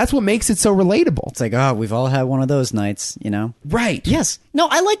you said, that's what makes it so relatable. It's like, oh, we've all had one of those nights, you know? Right. Yes. No,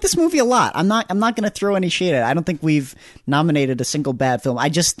 I like this movie a lot. I'm not going to throw any shade at it. I don't think we've nominated a single bad film. I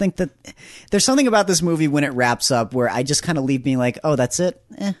just think that there's something about this movie when it wraps up where I just kind of leave being like, oh, that's it?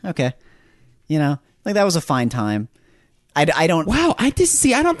 Okay. You know? Like, that was a fine time. I don't. Wow, I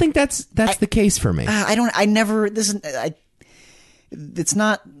don't think that's the case for me. it's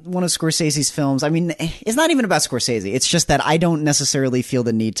not one of Scorsese's films. I mean, it's not even about Scorsese. It's just that I don't necessarily feel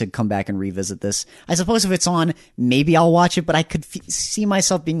the need to come back and revisit this. I suppose if it's on, maybe I'll watch it, but I could see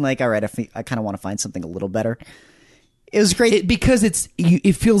myself being like, all right, I kind of want to find something a little better. It was great. Because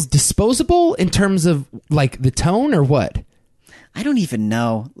it feels disposable in terms of like the tone, or what? I don't even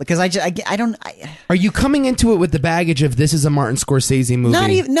know, because I don't. Are you coming into it with the baggage of this is a Martin Scorsese movie? Not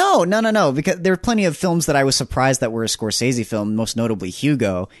even, no. Because there are plenty of films that I was surprised that were a Scorsese film, most notably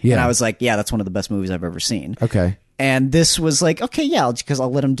Hugo. Yeah. And I was like, yeah, that's one of the best movies I've ever seen. Okay. And this was like, okay, yeah, because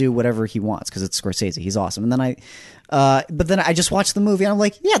I'll let him do whatever he wants because it's Scorsese. He's awesome. And then but then I just watched the movie and I'm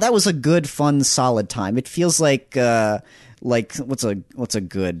like, yeah, that was a good, fun, solid time. It feels like what's a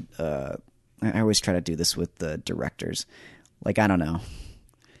good. I always try to do this with the directors. Like, I don't know.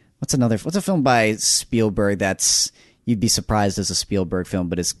 What's a film by Spielberg that's you'd be surprised as a Spielberg film,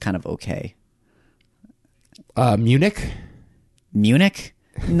 but is kind of okay? Munich? Munich?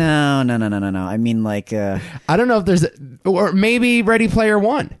 No. I mean, like, I don't know if there's or maybe Ready Player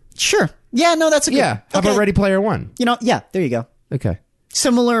One. Sure. Yeah, no, that's a good. Yeah. How about Ready Player One? Yeah, there you go. Okay.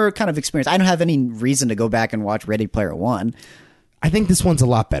 Similar kind of experience. I don't have any reason to go back and watch Ready Player One. I think this one's a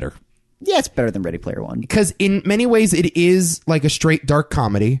lot better. Yeah, it's better than Ready Player One. Because in many ways, it is like a straight dark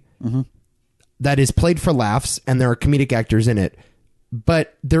comedy that is played for laughs, and there are comedic actors in it.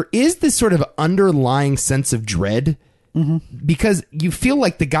 But there is this sort of underlying sense of dread because you feel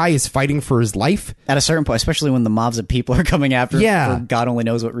like the guy is fighting for his life. At a certain point, especially when the mobs of people are coming after him for God only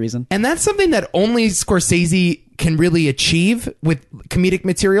knows what reason. And that's something that only Scorsese can really achieve with comedic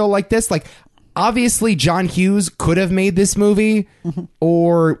material like this. Like, obviously, John Hughes could have made this movie,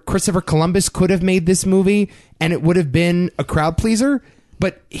 or Christopher Columbus could have made this movie, and it would have been a crowd pleaser.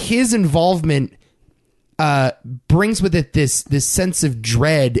 But his involvement brings with it this sense of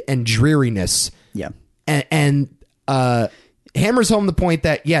dread and dreariness. Yeah. And hammers home the point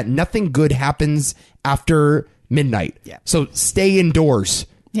that, nothing good happens after midnight. Yeah. So stay indoors.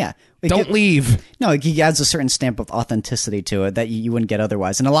 Yeah. Don't leave. No, he adds a certain stamp of authenticity to it that you wouldn't get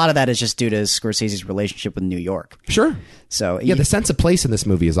otherwise. And a lot of that is just due to Scorsese's relationship with New York. Sure. So the sense of place in this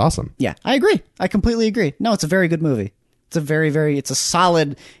movie is awesome. Yeah, I agree. I completely agree. No, it's a very good movie. It's a very, it's a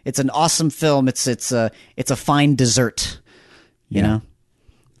solid, it's an awesome film. It's a fine dessert, you know?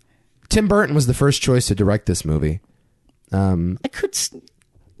 Tim Burton was the first choice to direct this movie. I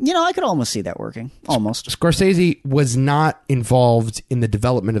could almost see that working. Almost. Scorsese was not involved in the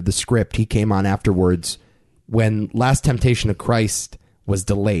development of the script. He came on afterwards when Last Temptation of Christ was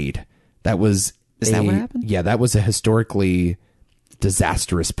delayed. That was that what happened? Yeah, that was a historically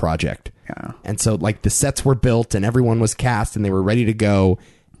disastrous project. Yeah. And so, like, the sets were built and everyone was cast and they were ready to go,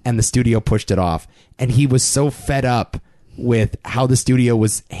 and the studio pushed it off. And he was so fed up with how the studio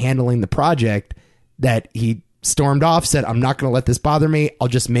was handling the project that he stormed off, said, I'm not going to let this bother me. I'll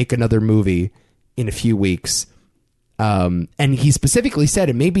just make another movie in a few weeks. And he specifically said,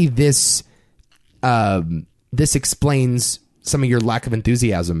 and maybe this explains some of your lack of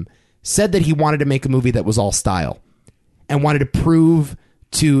enthusiasm, said that he wanted to make a movie that was all style and wanted to prove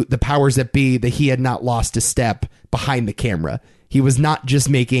to the powers that be that he had not lost a step behind the camera. He was not just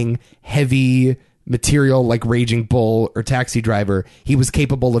making heavy material like Raging Bull or Taxi Driver. He was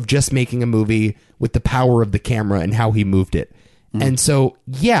capable of just making a movie with the power of the camera and how he moved it. And so,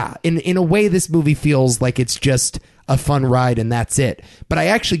 in a way, this movie feels like it's just a fun ride and that's it. But I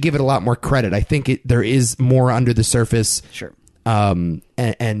actually give it a lot more credit. I think there is more under the surface. Sure.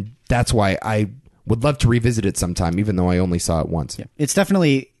 And that's why I would love to revisit it sometime, even though I only saw it once. Yeah. It's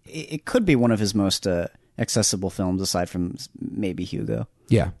definitely, it could be one of his most accessible films aside from maybe Hugo.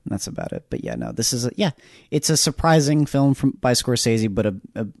 Yeah. That's about it. But this is it's a surprising film by Scorsese, but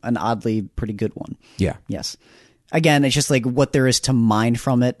an oddly pretty good one. Yeah. Yes. Again, it's just like what there is to mine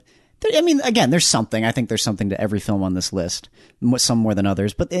from it. There's something. I think there's something to every film on this list, some more than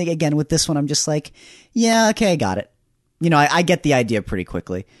others. But again, with this one, I'm just like, yeah, okay, I got it. I get the idea pretty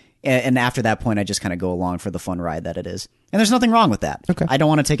quickly. And after that point, I just kind of go along for the fun ride that it is. And there's nothing wrong with that. Okay. I don't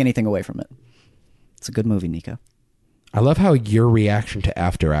want to take anything away from it. It's a good movie, Nico. I love how your reaction to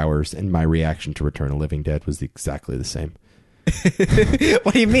After Hours and my reaction to Return of the Living Dead was exactly the same.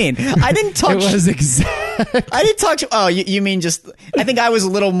 What do you mean? I didn't talk. It was I didn't talk. Oh, you mean just? I think I was a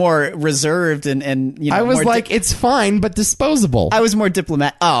little more reserved and I was like, it's fine, but disposable. I was more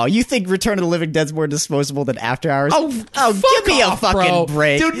diplomatic. Oh, you think Return of the Living Dead's more disposable than After Hours? Oh, give me a fucking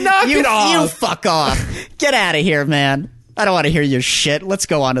break, dude! Knock it off. You fuck off. Get out of here, man. I don't want to hear your shit. Let's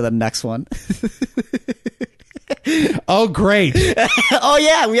go on to the next one. Oh, great. Oh,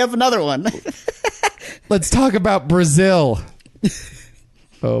 yeah, we have another one. Let's talk about Brazil.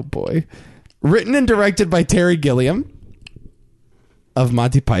 Oh, boy. Written and directed by Terry Gilliam. of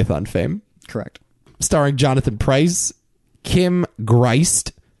Monty Python fame, Correct. starring Jonathan Pryce, Kim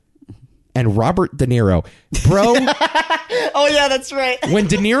Greist, and Robert De Niro. Bro, Oh, yeah, that's right. when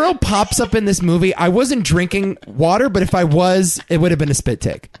De Niro pops up in this movie, I wasn't drinking water, but if I was, it would have been a spit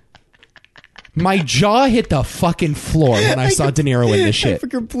take. My jaw hit the fucking floor when I saw De Niro in this shit. I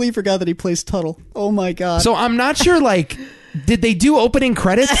completely forgot that he plays Tuttle. Oh, my God. So I'm not sure, like, did they do opening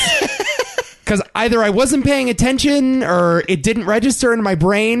credits? Because either I wasn't paying attention or it didn't register in my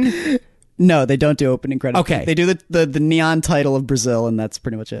brain. No, they don't do opening credits. Okay. They do the neon title of Brazil, and that's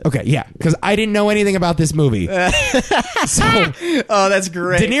pretty much it. Okay, yeah, because I didn't know anything about this movie. So Oh, that's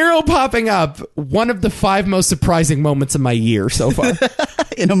great. De Niro popping up, one of the 5 most surprising moments of my year so far.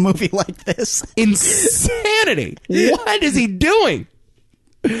 In a movie like this. Insanity. What is he doing?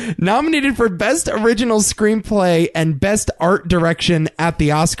 Nominated for Best Original Screenplay and Best Art Direction at the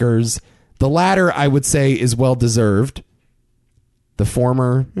Oscars. The latter, I would say, is well deserved. The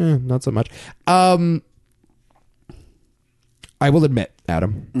former, not so much. I will admit,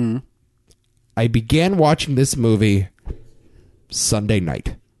 Adam, I began watching this movie Sunday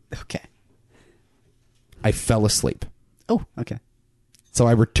night. Okay. I fell asleep. Oh, okay. So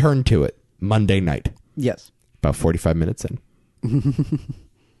I returned to it Monday night, Yes. about 45 minutes in.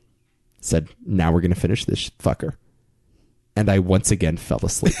 Said, now we're going to finish this fucker. And I once again fell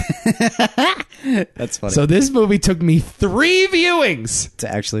asleep. That's funny. So this movie took me 3 viewings. to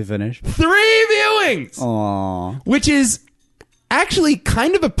actually finish. 3 viewings! Aww. Which is actually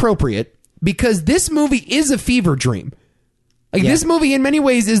kind of appropriate because this movie is a fever dream. Like, Yeah. this movie in many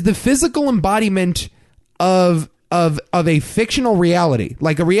ways is the physical embodiment of a fictional reality,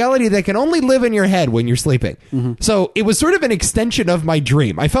 like a reality that can only live in your head when you're sleeping. So it was sort of an extension of my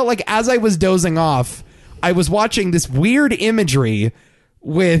dream. I felt like as I was dozing off, I was watching this weird imagery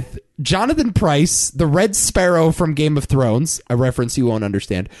with Jonathan Pryce, the Red Sparrow from Game of Thrones, a reference you won't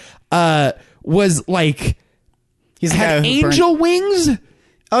understand, was like, He's the guy had who burned- angel wings,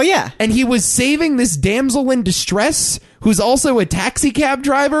 Oh, yeah. and he was saving this damsel in distress who's also a taxi cab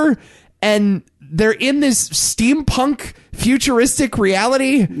driver, and they're in this steampunk futuristic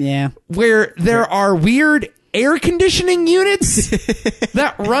reality Yeah. where there are weird air conditioning units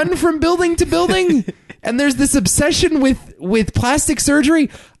that run from building to building, and there's this obsession with plastic surgery.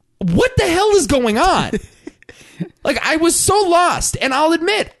 What the hell is going on? Like, I was so lost, and I'll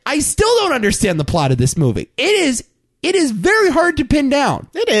admit, I still don't understand the plot of this movie. It is very hard to pin down.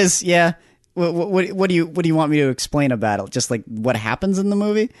 It is, yeah. What do you want me to explain about it? Just like what happens in the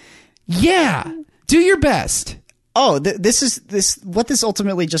movie? Yeah. Do your best. Oh, this what this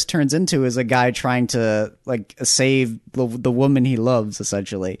ultimately just turns into is a guy trying to like save the woman he loves,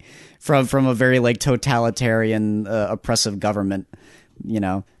 essentially, from a very like totalitarian, oppressive government,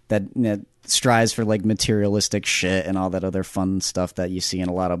 that strives for like materialistic shit and all that other fun stuff that you see in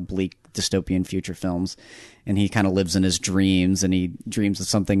a lot of bleak dystopian future films. And he kind of lives in his dreams, and he dreams of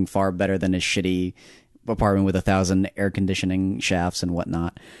something far better than his shitty apartment with 1,000 air conditioning shafts and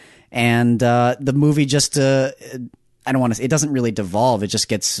whatnot. And the movie just, I don't want to. It doesn't really devolve. It just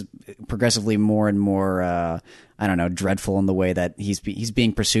gets progressively more and more, dreadful in the way that he's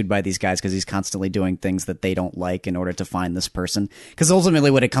being pursued by these guys because he's constantly doing things that they don't like in order to find this person. Because ultimately,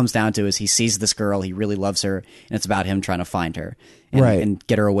 what it comes down to is he sees this girl, he really loves her, and it's about him trying to find her and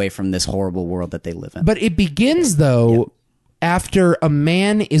get her away from this horrible world that they live in. But it begins, though, after a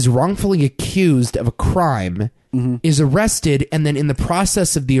man is wrongfully accused of a crime, is arrested, and then in the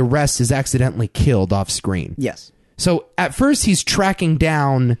process of the arrest is accidentally killed off screen. Yes. So at first he's tracking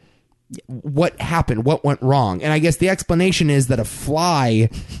down what happened, what went wrong. And I guess the explanation is that a fly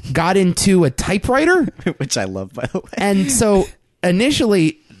got into a typewriter. Which I love, by the way. And so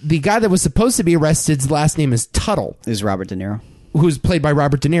initially, the guy that was supposed to be arrested's last name is Tuttle, Is Robert De Niro. who's played by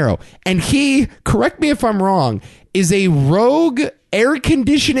Robert De Niro. And he, correct me if I'm wrong, is a rogue air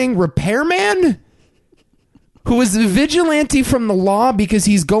conditioning repairman who is a vigilante from the law because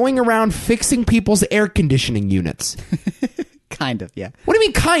he's going around fixing people's air conditioning units. Kind of, yeah. What do you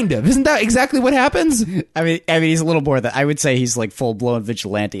mean, kind of? Isn't that exactly what happens? I mean, he's a little more than I would say. He's like full blown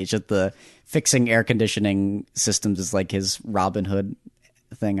vigilante. It's just the fixing air conditioning systems is like his Robin Hood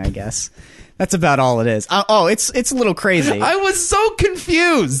thing, I guess. That's about all it is. It's a little crazy. I was so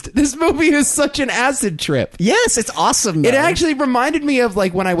confused. This movie is such an acid trip. Yes, it's awesome. It though. actually reminded me of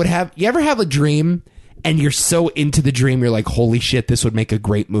like when I would have. You ever have a dream? And you're so into the dream, you're like, holy shit, this would make a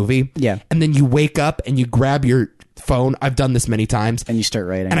great movie. Yeah. And then you wake up and you grab your phone. I've done this many times. and you start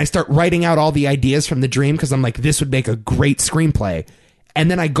writing. And I start writing out all the ideas from the dream because I'm like, this would make a great screenplay. And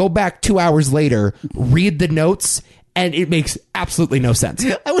then I go back 2 hours later, read the notes, and it makes absolutely no sense.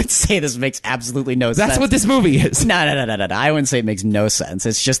 I would say this makes absolutely no sense. That's what this movie is. No. I wouldn't say it makes no sense.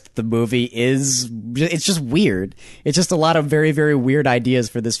 It's just the movie it's just weird. It's just a lot of very, very weird ideas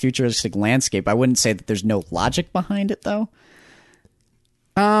for this futuristic landscape. I wouldn't say that there's no logic behind it, though.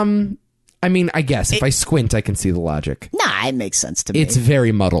 I mean, I guess if I squint, I can see the logic. Nah, it makes sense to me. It's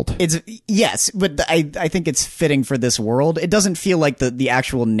very muddled. Yes, but I think it's fitting for this world. It doesn't feel like the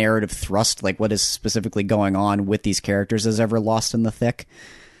actual narrative thrust, like what is specifically going on with these characters, is ever lost in the thick.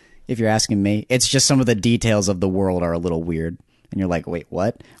 If you're asking me, it's just some of the details of the world are a little weird, and you're like, wait,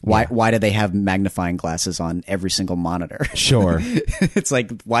 what? Why do they have magnifying glasses on every single monitor? Sure. It's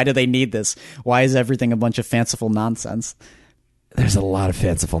like, why do they need this? Why is everything a bunch of fanciful nonsense? There's a lot of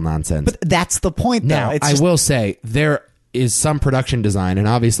fanciful nonsense. But that's the point, though. Now, I will say, there is some production design, and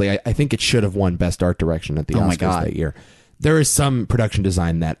obviously I think it should have won Best Art Direction at the Oscars that year. There is some production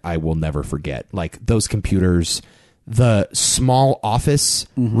design that I will never forget. Like those computers, the small office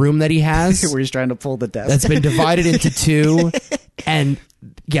room that he has. Where he's trying to pull the desk. That's been divided into two. And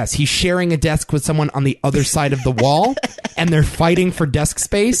yes, he's sharing a desk with someone on the other side of the wall, and they're fighting for desk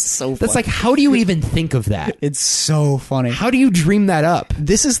space. So That's funny. like, how do you even think of that? It's so funny. How do you dream that up?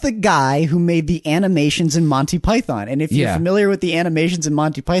 This is the guy who made the animations in Monty Python. And if you're Yeah. familiar with the animations in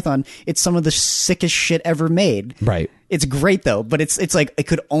Monty Python, it's some of the sickest shit ever made. Right. It's great though, but it's like it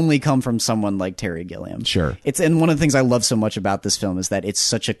could only come from someone like Terry Gilliam. Sure. And one of the things I love so much about this film is that it's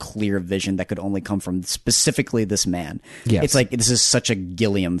such a clear vision that could only come from specifically this man. Yes. It's like this is such a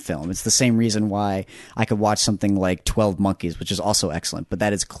Gilliam film. It's the same reason why I could watch something like 12 Monkeys, which is also excellent, but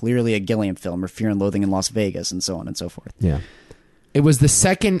that is clearly a Gilliam film, or Fear and Loathing in Las Vegas, and so on and so forth. Yeah. It was the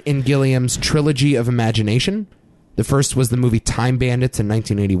second in Gilliam's trilogy of imagination. The first was the movie Time Bandits in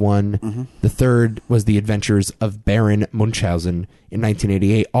 1981. The third was The Adventures of Baron Munchausen in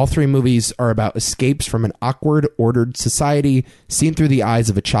 1988. All three movies are about escapes from an awkward, ordered society seen through the eyes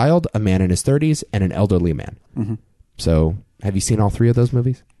of a child, a man in his 30s, and an elderly man. So, have you seen all three of those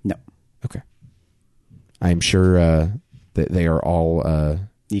movies? No. Okay. I'm sure that they are all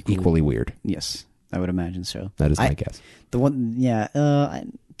equally weird. Yes, I would imagine so. That is my guess. The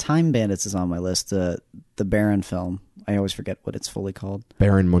one, Time Bandits is on my list. The Baron film. I always forget what it's fully called.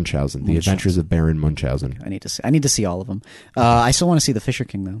 Baron Munchausen. The Adventures of Baron Munchausen. I need to see all of them. I still want to see The Fisher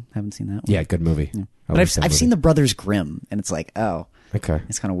King though. Haven't seen that one. Yeah, good movie. But I've seen The Brothers Grimm, and it's like, oh, Okay.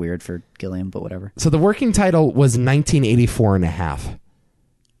 it's kind of weird for Gilliam, but whatever. So the working title was 1984 and a half.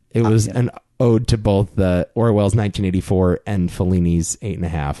 It was an ode to both Orwell's 1984 and Fellini's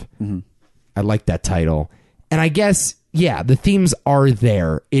 8.5. I like that title. And I guess, yeah, the themes are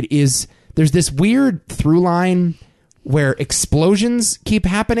there. There's this weird through line where explosions keep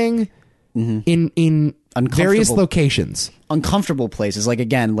happening in various locations. Uncomfortable places, like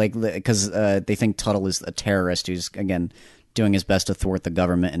again, like because they think Tuttle is a terrorist who's again doing his best to thwart the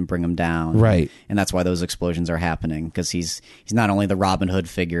government and bring them down, Right. And that's why those explosions are happening, because he's not only the Robin Hood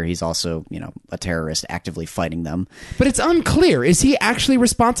figure, he's also a terrorist actively fighting them. But it's unclear. Is he actually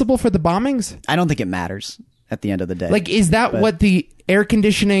responsible for the bombings? I don't think it matters at the end of the day. Like, is that what the air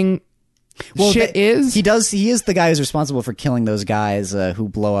conditioning shit is? He is the guy who's responsible for killing those guys who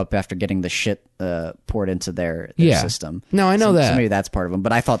blow up after getting the shit poured into their system. No, I know that. So maybe that's part of them,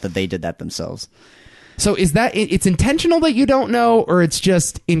 but I thought that they did that themselves. So is that it's intentional that you don't know, or it's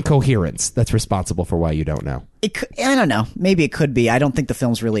just incoherence that's responsible for why you don't know? I don't know. Maybe it could be. I don't think the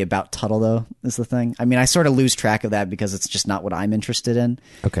film's really about Tuttle, though, is the thing. I mean, I sort of lose track of that because it's just not what I'm interested in.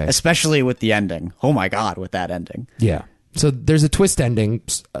 Okay. Especially with the ending. Oh my God, with that ending. Yeah. So there's a twist ending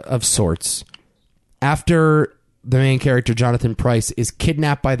of sorts. After the main character, Jonathan Pryce, is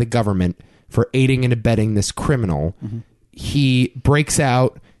kidnapped by the government for aiding and abetting this criminal, he breaks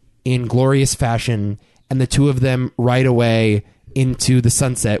out in glorious fashion, and the two of them ride away into the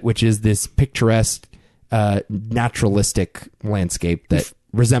sunset, which is this picturesque, naturalistic landscape that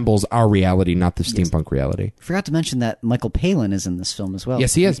resembles our reality, not the steampunk reality. Forgot to mention that Michael Palin is in this film as well.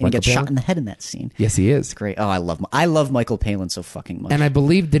 Yes, he is. He Michael gets shot Palin. in the head in that scene. Yes, he is. It's great. Oh, I love Michael Palin so fucking much. And I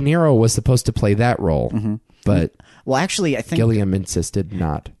believe De Niro was supposed to play that role, but well, actually, I think Gilliam insisted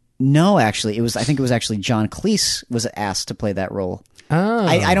not. no. Actually, I think it was actually John Cleese was asked to play that role. Oh.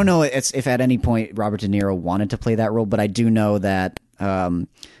 I don't know if at any point Robert De Niro wanted to play that role, but I do know that John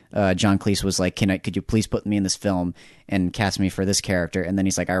Cleese was like, could you please put me in this film and cast me for this character? And then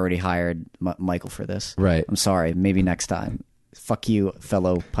he's like, I already hired Michael for this. Right. I'm sorry. Maybe next time. Fuck you,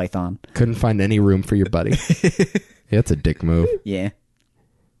 fellow Python. Couldn't find any room for your buddy. Yeah, it's a dick move. Yeah.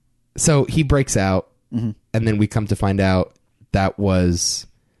 So he breaks out, and then we come to find out that was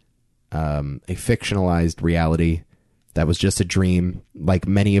a fictionalized reality. That was just a dream, like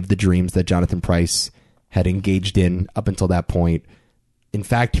many of the dreams that Jonathan Pryce had engaged in up until that point. In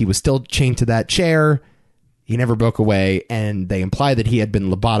fact, he was still chained to that chair. He never broke away, and they imply that he had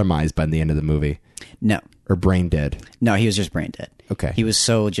been lobotomized by the end of the movie. No. Or brain dead. No, he was just brain dead. Okay. He was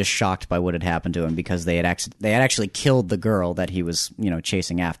so just shocked by what had happened to him because they had actually killed the girl that he was,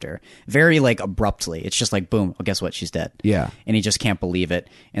 chasing after. Very like abruptly. It's just like boom, oh, guess what? She's dead. Yeah. And he just can't believe it.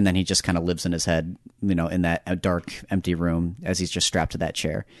 And then he just kind of lives in his head, in that dark, empty room as he's just strapped to that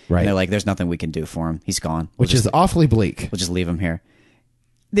chair. Right. And they're like, there's nothing we can do for him. He's gone. Which is awfully bleak. We'll just leave him here.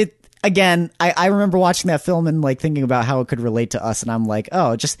 Again, I remember watching that film and like thinking about how it could relate to us, and I'm like,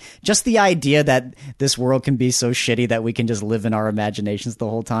 oh, just the idea that this world can be so shitty that we can just live in our imaginations the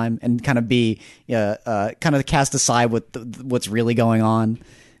whole time and kind of be kind of cast aside what's really going on.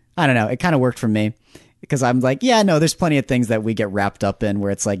 I don't know. It kind of worked for me because I'm like, yeah, no, there's plenty of things that we get wrapped up in where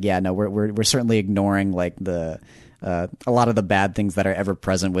it's like, yeah, no, we're certainly ignoring like a lot of the bad things that are ever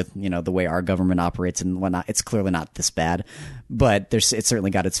present with the way our government operates and whatnot. It's clearly not this bad, but it's certainly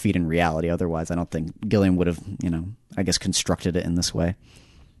got its feet in reality. Otherwise, I don't think Gilliam would have I guess constructed it in this way.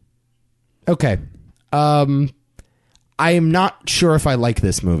 Okay, I am not sure if I like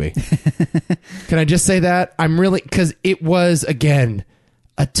this movie. Can I just say that I'm really, because it was again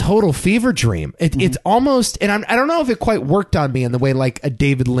a total fever dream. It's almost, and I don't know if it quite worked on me in the way like a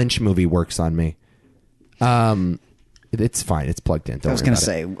David Lynch movie works on me. It's fine. It's plugged in. I was going to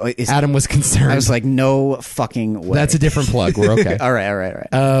say, Adam was concerned. I was like, no fucking way. That's a different plug. We're okay. all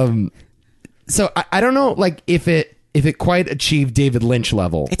right. So I don't know, like if it quite achieved David Lynch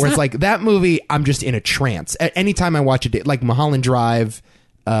level, where it's like that movie, I'm just in a trance. Anytime I watch it, like Mulholland Drive,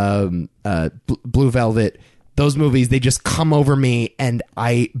 Blue Velvet, those movies, they just come over me and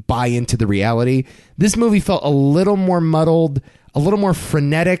I buy into the reality. This movie felt a little more muddled, a little more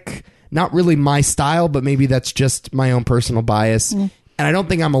frenetic. Not really my style, but maybe that's just my own personal bias. And I don't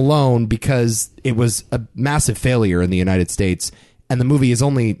think I'm alone because it was a massive failure in the United States. And the movie is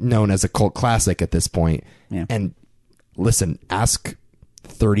only known as a cult classic at this point. Yeah. And listen, ask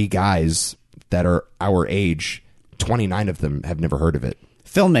 30 guys that are our age, 29 of them have never heard of it.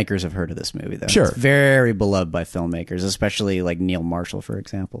 Filmmakers have heard of this movie, though. Sure. It's very beloved by filmmakers, especially like Neil Marshall, for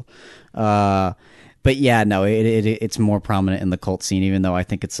example. But yeah, no, it's more prominent in the cult scene, even though I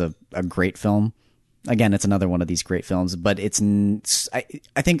think it's a great film. Again, it's another one of these great films, but I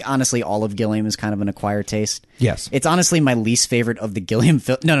think honestly all of Gilliam is kind of an acquired taste. Yes. It's honestly my least favorite of the Gilliam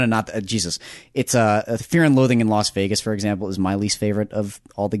film. No, not Jesus. It's Fear and Loathing in Las Vegas, for example, is my least favorite of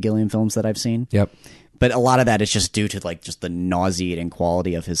all the Gilliam films that I've seen. Yep. But a lot of that is just due to like just the nauseating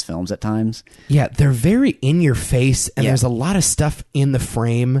quality of his films at times. Yeah, they're very in your face, and there's a lot of stuff in the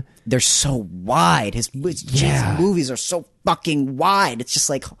frame. They're so wide. His movies are so fucking wide. It's just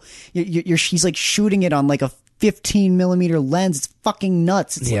like he's like shooting it on like a 15 millimeter lens. It's fucking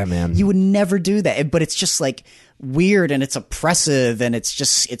nuts. It's like, man. You would never do that, but it's just like weird and it's oppressive and it's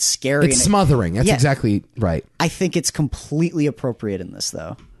scary. It's smothering. That's exactly right. I think it's completely appropriate in this,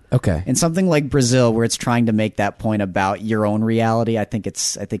 though. Okay. In something like Brazil, where it's trying to make that point about your own reality, I think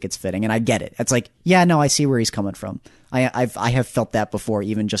it's fitting, and I get it. It's like, yeah, no, I see where he's coming from. I have felt that before,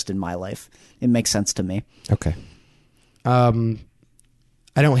 even just in my life. It makes sense to me. Okay. I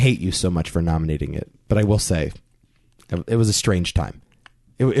don't hate you so much for nominating it, but I will say, it was a strange time.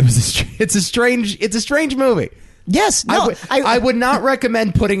 It's a strange movie. Yes, no, I would not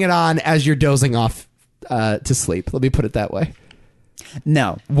recommend putting it on as you're dozing off to sleep. Let me put it that way.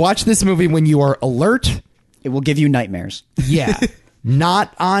 No. Watch this movie when you are alert. It will give you nightmares. Yeah.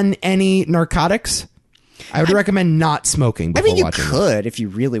 Not on any narcotics. I would recommend not smoking before watching. You could if you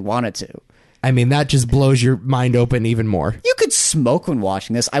really wanted to. I mean, that just blows your mind open even more. You could smoke when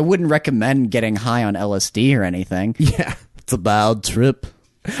watching this. I wouldn't recommend getting high on LSD or anything. Yeah. It's a bad trip.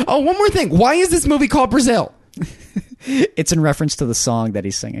 Oh, one more thing. Why is this movie called Brazil? It's in reference to the song that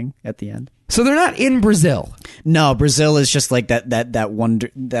he's singing at the end. So they're not in Brazil. No, Brazil is just like that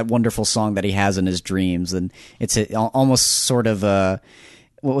wonderful song that he has in his dreams, and it's almost sort of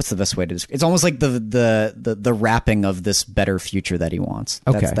what's the best way to describe? It's almost like the wrapping of this better future that he wants.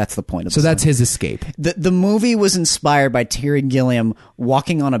 Okay, that's the point of. So that's his escape. The movie was inspired by Terry Gilliam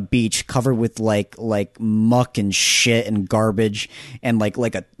walking on a beach covered with like muck and shit and garbage, and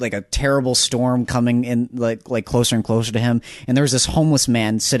like a terrible storm coming in like closer and closer to him, and there was this homeless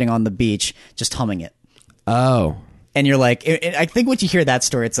man sitting on the beach just humming it. Oh, and you're like, I think once you hear that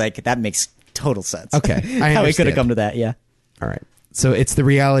story, it's like that makes total sense. Okay, how he could have come to that. Yeah. All right. So it's the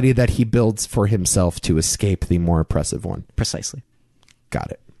reality that he builds for himself to escape the more oppressive one. Precisely.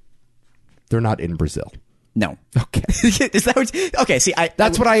 Got it. They're not in Brazil. No. Okay. Is that what? Okay. See,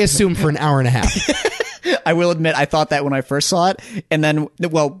 that's what I assumed for an hour and a half. I will admit, I thought that when I first saw it, and then,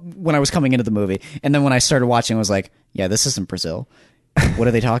 well, when I was coming into the movie, and then when I started watching, I was like, yeah, this isn't Brazil. What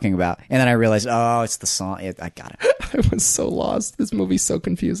are they talking about? And then I realized, oh, it's the song. I got it. I was so lost. This movie's so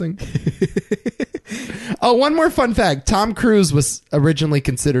confusing. Oh, one more fun fact. Tom Cruise was originally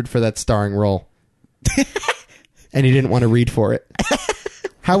considered for that starring role. And he didn't want to read for it.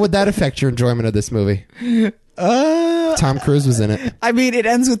 How would that affect your enjoyment of this movie? Tom Cruise was in it. I mean, it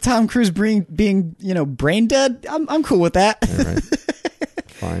ends with Tom Cruise being brain dead. I'm cool with that. All right.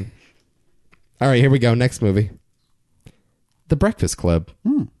 Fine. All right, here we go. Next movie. The Breakfast Club.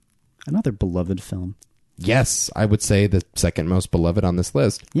 Another beloved film. Yes, I would say the second most beloved on this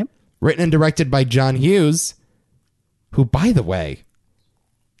list. Yep. Written and directed by John Hughes, who, by the way,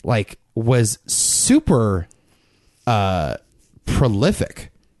 was super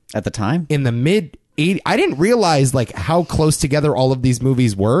prolific At the time? in the mid 80s. I didn't realize how close together all of these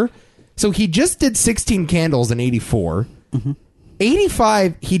movies were. So he just did 16 Candles in 84.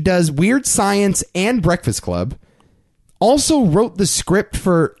 85, he does Weird Science and Breakfast Club. Also wrote the script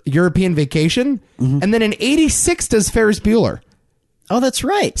for European Vacation. And then in 86 does Ferris Bueller. Oh, that's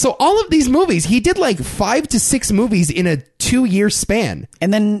right. So all of these movies, he did 5 to 6 movies in a 2-year span.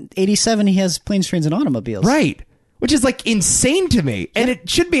 And then 87, he has Planes, Trains, and Automobiles. Right. Which is insane to me. And it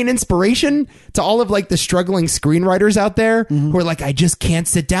should be an inspiration to all of the struggling screenwriters out there who are I just can't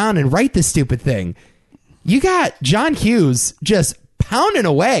sit down and write this stupid thing. You got John Hughes just pounding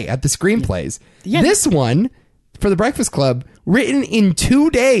away at the screenplays. Yeah. This one for The Breakfast Club, written in 2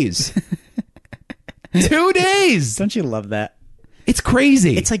 days. 2 days. Don't you love that? It's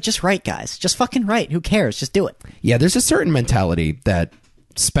crazy. It's just write, guys. Just fucking write. Who cares? Just do it. Yeah, there's a certain mentality that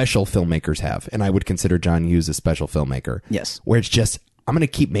special filmmakers have, and I would consider John Hughes a special filmmaker. Yes. Where it's just, I'm going to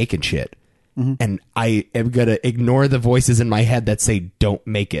keep making shit. And I am going to ignore the voices in my head that say, don't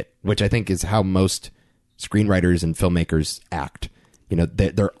make it, which I think is how most screenwriters and filmmakers act.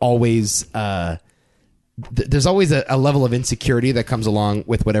 They're always... there's always a level of insecurity that comes along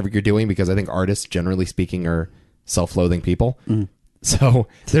with whatever you're doing, because I think artists, generally speaking, are self-loathing people. So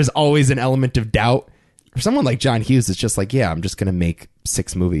there's always an element of doubt. For someone like John Hughes, it's just yeah, I'm just going to make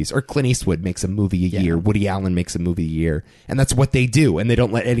 6 movies. Or Clint Eastwood makes a movie a year. Woody Allen makes a movie a year. And that's what they do. And they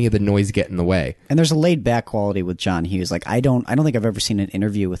don't let any of the noise get in the way. And there's a laid-back quality with John Hughes. I don't think I've ever seen an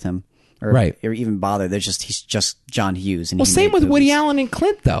interview with him. Or even bother. He's just John Hughes. And Same with Woody Allen and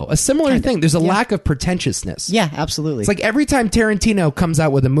Clint, though. A similar thing. There's a lack of pretentiousness. Yeah, absolutely. It's every time Tarantino comes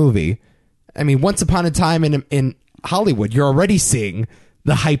out with a movie, I mean, Once Upon a Time in Hollywood, you're already seeing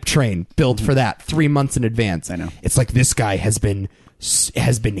the hype train build for that 3 months in advance. I know. It's this guy has been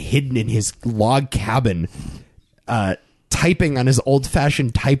hidden in his log cabin, typing on his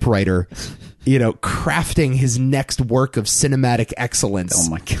old-fashioned typewriter, crafting his next work of cinematic excellence.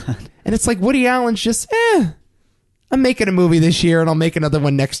 Oh my God. And it's Woody Allen's just, I'm making a movie this year and I'll make another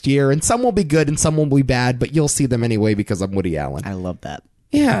one next year, and some will be good and some will be bad, but you'll see them anyway because I'm Woody Allen. I love that.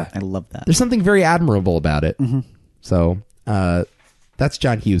 Yeah. I love that. There's something very admirable about it. So, that's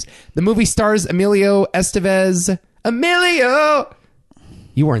John Hughes. The movie stars Emilio Estevez. Emilio!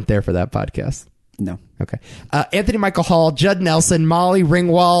 You weren't there for that podcast. No. Okay. Anthony Michael Hall, Judd Nelson, Molly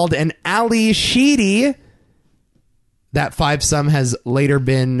Ringwald, and Ali Sheedy. That fivesome has later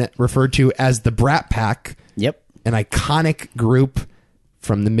been referred to as the Brat Pack. Yep. An iconic group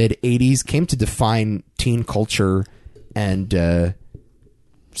from the mid-'80s, came to define teen culture and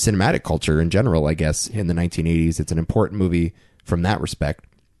cinematic culture in general, I guess, in the 1980s. It's an important movie from that respect.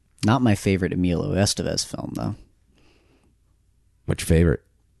 Not my favorite Emilio Estevez film, though. Which favorite?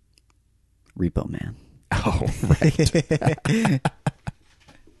 Repo Man. Oh, right.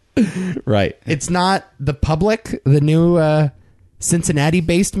 Right. It's not The Public, the new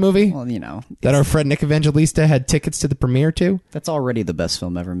Cincinnati-based movie Well, that our friend Nick Evangelista had tickets to the premiere to. that's already the best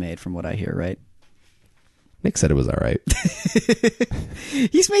film ever made, from what I hear, right? Nick said it was all right.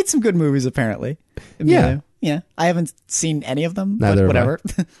 He's made some good movies, apparently. Emilio. Yeah. I haven't seen any of them, Neither but have I.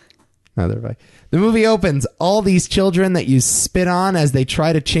 whatever. Neither have I. The movie opens. All these children that you spit on as they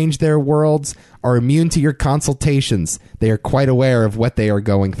try to change their worlds are immune to your consultations. They are quite aware of what they are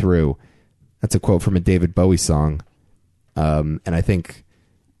going through. That's a quote from a David Bowie song. And I think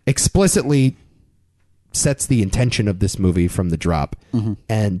explicitly sets the intention of this movie from the drop,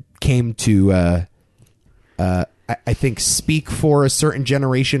 and came to, I think, speak for a certain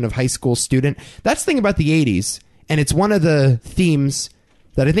generation of high school student. That's the thing about the 80s, and it's one of the themes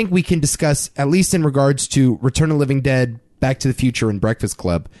that I think we can discuss, at least in regards to Return of the Living Dead, Back to the Future, and Breakfast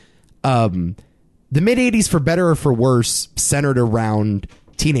Club. The mid-'80s, for better or for worse, centered around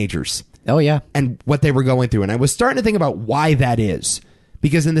teenagers Oh, yeah. and what they were going through. And I was starting to think about why that is.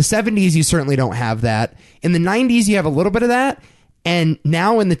 because in the 70s you certainly don't have that. In the 90s you have a little bit of that, and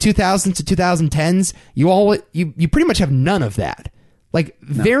now in the 2000s to 2010s you pretty much have none of that. Like,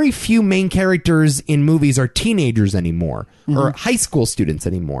 very few main characters in movies are teenagers anymore, or high school students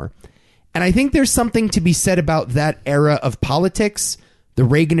anymore. And I think there's something to be said about that era of politics, the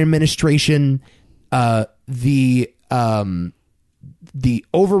Reagan administration, the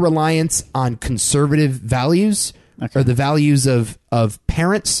over-reliance on conservative values, or the values of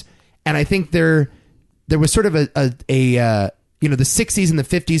parents. And I think there was sort of the 60s and the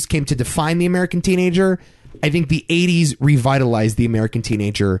 50s came to define the American teenager. I think the 80s revitalized the American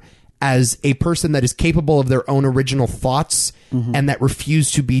teenager as a person that is capable of their own original thoughts and that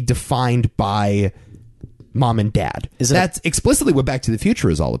refuse to be defined by mom and dad. That's explicitly what Back to the Future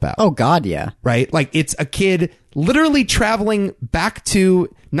is all about. Oh, God, yeah. Right? Like, it's a kid literally traveling back to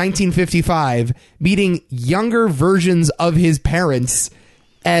 1955, meeting younger versions of his parents,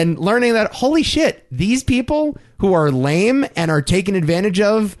 and learning that, holy shit, these people who are lame and are taken advantage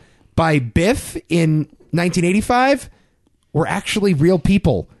of by Biff in 1985 were actually real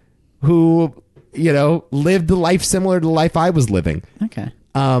people who, lived a life similar to the life I was living. Okay.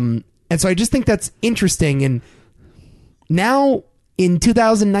 And so I just think that's interesting. And now in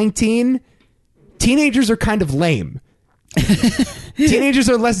 2019, teenagers are kind of lame. Teenagers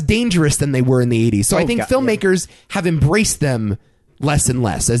are less dangerous than they were in the 80s. So I think filmmakers have embraced them less and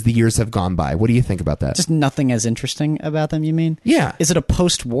less as the years have gone by. What do you think about that? Just nothing as interesting about them, you mean? Yeah. Is it a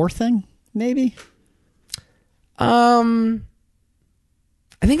post-war thing, maybe? I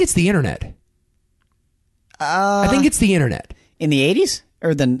think it's the internet. I think it's the internet. In the 80s?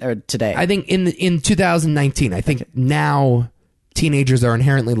 Or today? I think in 2019, I think now teenagers are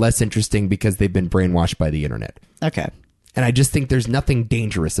inherently less interesting because they've been brainwashed by the internet. Okay. And I just think there's nothing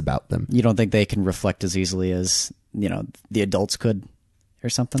dangerous about them. You don't think they can reflect as easily as, the adults could or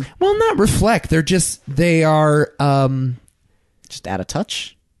something? Well, not reflect. They are just out of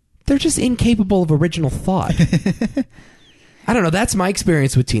touch? They're just incapable of original thought. I don't know. That's my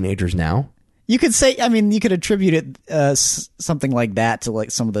experience with teenagers now. You could say, you could attribute it something like that to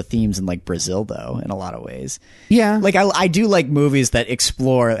like some of the themes in like Brazil, though, in a lot of ways. Yeah. Like I do like movies that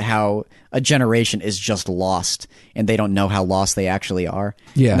explore how a generation is just lost and they don't know how lost they actually are.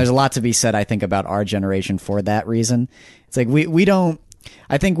 Yeah. And there's a lot to be said, I think, about our generation for that reason. It's like we don't.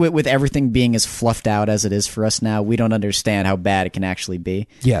 I think with everything being as fluffed out as it is for us now, we don't understand how bad it can actually be.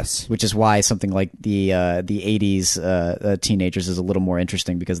 Yes. Which is why something like the 80s teenagers is a little more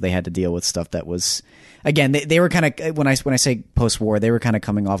interesting, because they had to deal with stuff that was, again, they were kind of, when I say post-war, they were kind of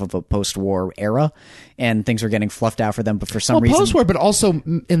coming off of a post-war era, and things were getting fluffed out for them, but for some reason... post-war, but also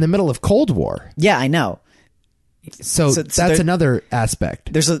in the middle of Cold War. Yeah, I know. So that's another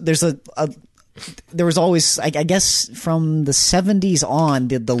aspect. There was always, I guess, from the 70s on,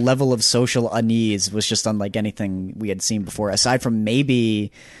 the level of social unease was just unlike anything we had seen before, aside from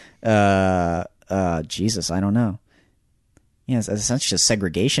maybe, Jesus, I don't know. Yeah, it's essentially just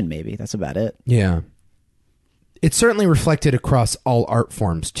segregation, maybe. That's about it. Yeah. It's certainly reflected across all art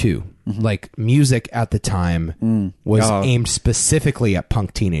forms, too. Mm-hmm. Like, music at the time was aimed specifically at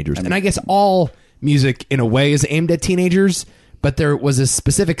punk teenagers. And I guess all music, in a way, is aimed at teenagers, but there was a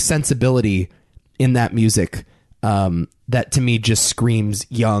specific sensibility in that music that to me just screams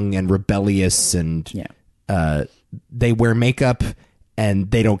young and rebellious, and they wear makeup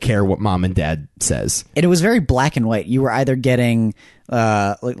and they don't care what mom and dad says. And it was very black and white. You were either getting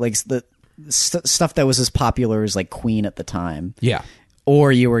like the stuff that was as popular as like Queen at the time,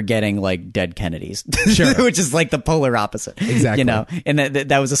 or you were getting like Dead Kennedys, sure, which is like the polar opposite, exactly. And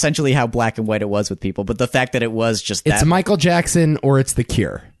that was essentially how black and white it was with people. But the fact that it was just it's Michael Jackson or it's The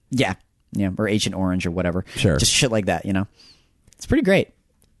Cure, or Agent Orange or whatever, sure, just shit like that. It's pretty great.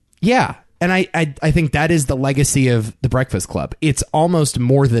 Yeah, and I think that is the legacy of The Breakfast Club. It's almost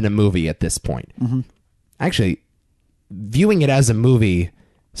more than a movie at this point. Mm-hmm. Actually, viewing it as a movie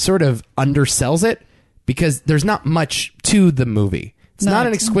sort of undersells it, because there's not much to the movie. It's not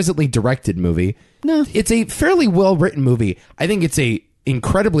an exquisitely directed movie. No. It's a fairly well-written movie. I think it's a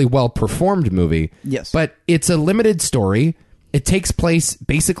incredibly well-performed movie. Yes. But it's a limited story. It takes place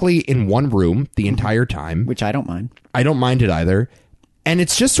basically in one room the entire time. Which I don't mind. I don't mind it either. And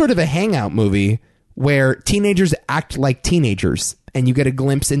it's just sort of a hangout movie where teenagers act like teenagers, and you get a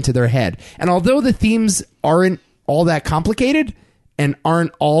glimpse into their head. And although the themes aren't all that complicated and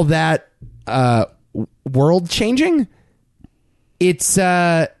aren't all that world-changing, it's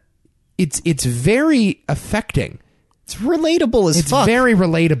very affecting. It's relatable as fuck. It's very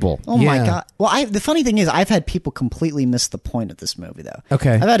relatable. Oh my God. Well, the funny thing is, I've had people completely miss the point of this movie, though.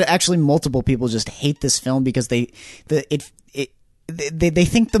 Okay. I've had actually multiple people just hate this film because the they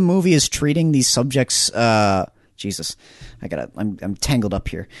think the movie is treating these subjects. Jesus, I'm tangled up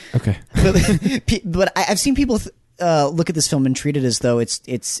here. Okay. But I've seen people look at this film and treat it as though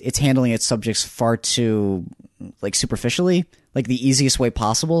it's handling its subjects far too like superficially, like the easiest way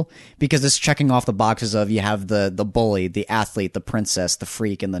possible, because it's checking off the boxes of you have the bully, the athlete, the princess, the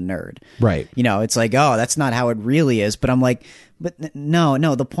freak, and the nerd. Right. You know, it's like, oh, that's not how it really is. But I'm like, but no,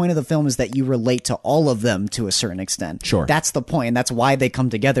 the point of the film is that you relate to all of them to a certain extent. Sure. That's the point, and that's why they come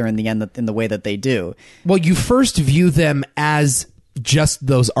together in the end in the way that they do. Well, you first view them as just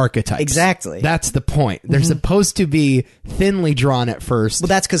those archetypes. Exactly. That's the point. They're supposed to be thinly drawn at first. Well,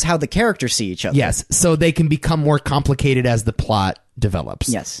 that's because how the characters see each other. Yes, so they can become more complicated as the plot develops.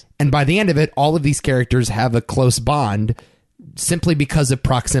 Yes. And by the end of it, all of these characters have a close bond simply because of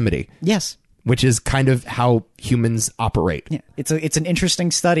proximity, Yes. which is kind of how humans operate. Yeah, it's an interesting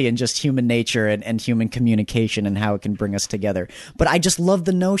study in just human nature and human communication and how it can bring us together. But I just love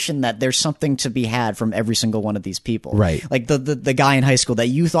the notion that there's something to be had from every single one of these people. Right. Like the guy in high school that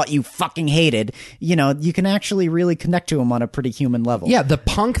you thought you fucking hated, you know, you can actually really connect to him on a pretty human level. Yeah, the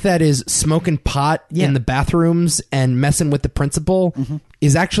punk that is smoking pot in the bathrooms and messing with the principal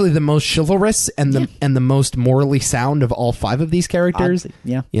is actually the most chivalrous and the most morally sound of all 5 of these characters. Oddly,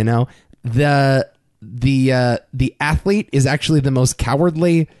 yeah. You know, the athlete is actually the most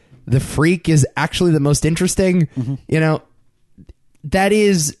cowardly. The freak is actually the most interesting. You know, that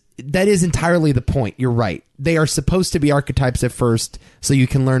is entirely the point. You're right. They are supposed to be archetypes at first, so you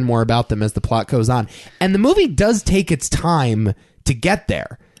can learn more about them as the plot goes on. And the movie does take its time to get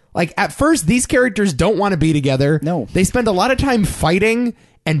there. Like, at first, these characters don't want to be together. No. They spend a lot of time fighting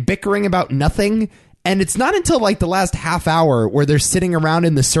and bickering about nothing. And it's not until like the last half hour where they're sitting around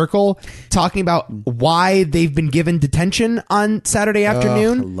in the circle talking about why they've been given detention on Saturday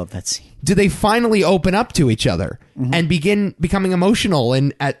afternoon. I love that scene. Do they finally open up to each other and begin becoming emotional,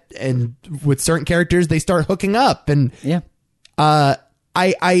 and with certain characters they start hooking up, and Yeah.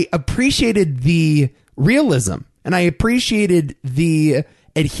 I appreciated the realism, and I appreciated the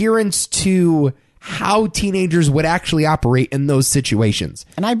adherence to how teenagers would actually operate in those situations.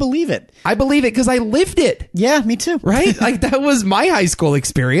 And I believe it. I believe it because I lived it. Yeah, me too. Right? Like, that was my high school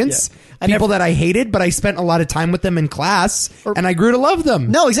experience. Yeah. People that I hated, but I spent a lot of time with them in class, and I grew to love them.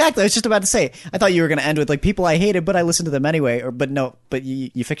 No, exactly. I was just about to say. I thought you were going to end with like people I hated, but I listened to them anyway. But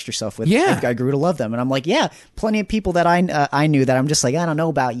you fixed yourself with. Yeah. I grew to love them, and I'm like, yeah, plenty of people that I knew that I'm just like, I don't know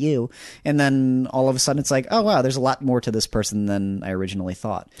about you, and then all of a sudden it's like, oh wow, there's a lot more to this person than I originally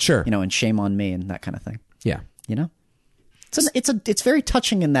thought. Sure. You know, and shame on me and that kind of thing. Yeah. You know. It's very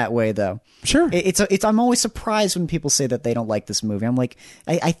touching in that way, though. Sure. I'm always surprised when people say that they don't like this movie. I'm like,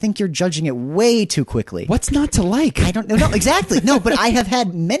 I think you're judging it way too quickly. What's not to like? I don't know. No, exactly. No, but I have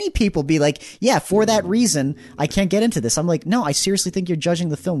had many people be like, yeah, for that reason, I can't get into this. I'm like, no, I seriously think you're judging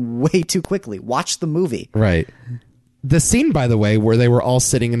the film way too quickly. Watch the movie. Right. The scene, by the way, where they were all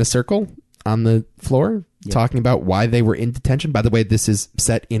sitting in a circle on the floor talking about why they were in detention. By the way, this is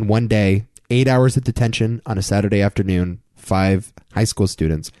set in one day, 8 hours of detention on a Saturday afternoon, 5 high school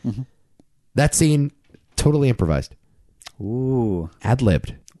students. That scene, totally improvised. Ooh.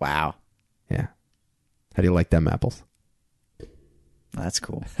 Ad-libbed. Wow. Yeah. How do you like them apples? That's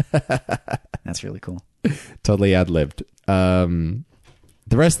cool. That's really cool. Totally ad-libbed. The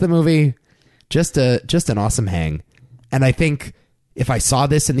rest of the movie, just an awesome hang. And I think if I saw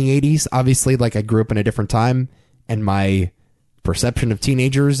this in the 80s, obviously, like, I grew up in a different time, and my perception of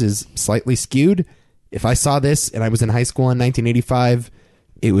teenagers is slightly skewed. If I saw this and I was in high school in 1985,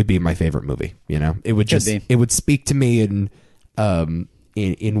 it would be my favorite movie. You know, it would it would speak to me in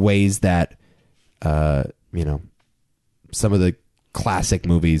ways that, you know, some of the classic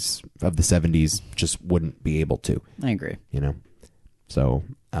movies of the 70s just wouldn't be able to. I agree. You know, so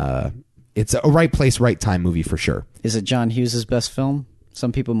it's a right place, right time movie for sure. Is it John Hughes' best film?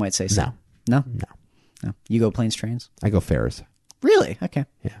 Some people might say so. No. No. You go Planes, Trains? I go Ferris. Really? Okay.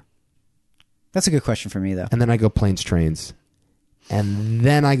 Yeah. That's a good question for me, though. And then I go Planes, Trains. And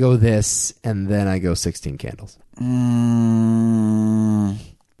then I go this, and then I go 16 Candles.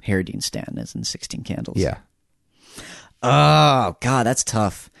 Harry Dean Stanton is in 16 Candles. Yeah. Oh, God, that's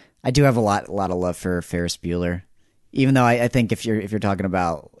tough. I do have a lot of love for Ferris Bueller. Even though I think if you're talking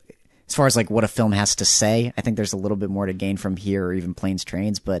about, as far as like what a film has to say, I think there's a little bit more to gain from here or even Planes,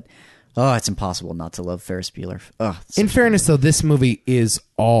 Trains, but it's impossible not to love Ferris Bueller. In fairness, though, this movie is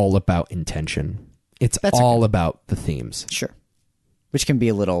all about intention. It's all about the themes. Sure. Which can be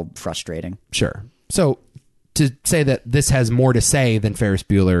a little frustrating. Sure. So to say that this has more to say than Ferris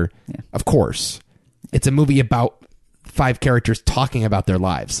Bueller, of course. It's a movie about 5 characters talking about their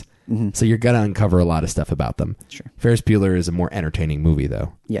lives. So you're going to uncover a lot of stuff about them. Sure. Ferris Bueller is a more entertaining movie,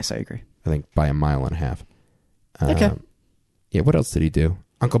 though. Yes, I agree. I think by a mile and a half. Okay. Yeah, what else did he do?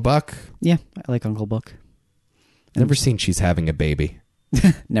 Uncle Buck? Yeah, I like Uncle Buck. Never seen She's Having a Baby.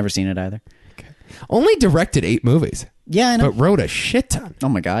 Never seen it either. Okay. Only directed 8 movies, Yeah, I know. but wrote a shit ton. Oh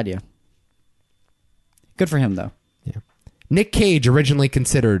my god, yeah. Good for him, though. Yeah. Nick Cage originally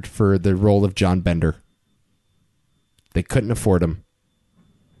considered for the role of John Bender. They couldn't afford him.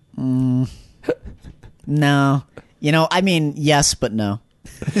 No. You know, I mean, yes, but no.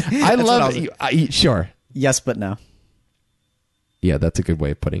 I love it. Sure. Yes, but no. Yeah, that's a good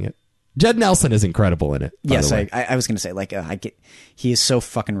way of putting it. Judd Nelson is incredible in it. Yes, by the way. I was going to say, like, he is so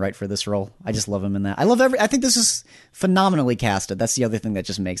fucking right for this role. I just love him in that. I think this is phenomenally casted. That's the other thing that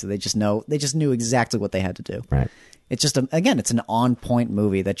just makes it. They just knew exactly what they had to do. Right. It's just, again, it's an on-point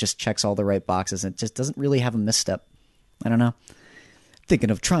movie that just checks all the right boxes. And it just doesn't really have a misstep. I don't know.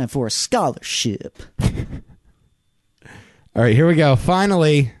 Thinking of trying for a scholarship. All right, here we go.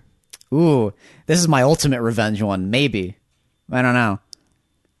 Finally. Ooh, this is my ultimate revenge one. Maybe. I don't know.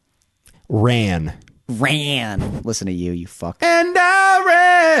 Ran. Listen to you fuck. And I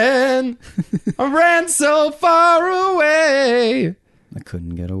ran. I ran so far away. I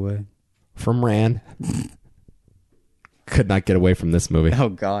couldn't get away. From Ran. Could not get away from this movie. Oh,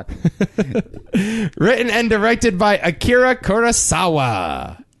 God. Written and directed by Akira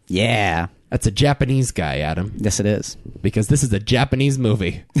Kurosawa. Yeah. That's a Japanese guy, Adam. Yes, it is. Because this is a Japanese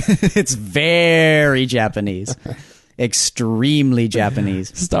movie. It's very Japanese. Extremely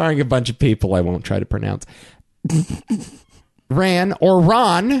Japanese. Starring a bunch of people I won't try to pronounce. Ran, or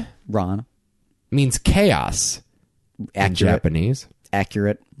Ron, Ron. means chaos in Accurate. Japanese.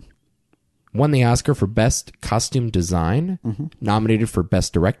 Accurate. Won the Oscar for Best Costume Design. Nominated for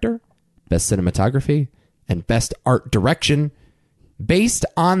Best Director, Best Cinematography, and Best Art Direction. Based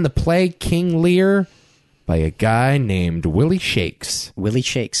on the play King Lear by a guy named Willie Shakes. Willie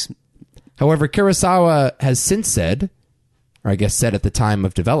Shakes. However, Kurosawa has since said, or I guess said at the time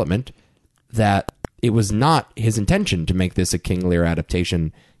of development, that it was not his intention to make this a King Lear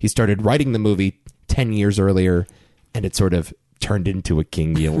adaptation. He started writing the movie 10 years earlier, and it sort of turned into a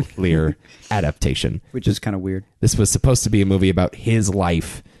King Lear adaptation. Which is kind of weird. This was supposed to be a movie about his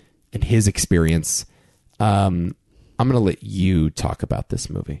life and his experience. I'm going to let you talk about this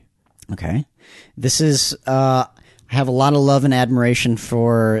movie. Okay. This is, I have a lot of love and admiration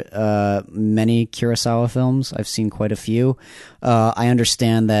for many Kurosawa films. I've seen quite a few. I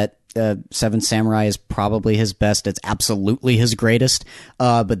understand that Seven Samurai is probably his best. It's absolutely his greatest.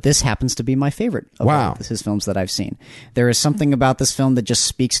 But this happens to be my favorite of all his films that I've seen. There is something about this film that just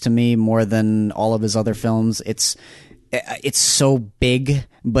speaks to me more than all of his other films. It's so big,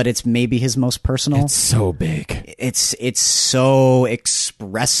 but it's maybe his most personal. It's so big. It's so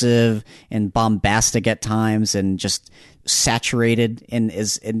expressive and bombastic at times, and just saturated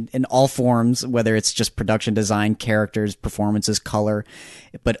in all forms, whether it's just production design, characters, performances, color.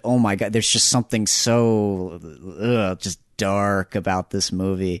 But oh my God, there's just something so just dark about this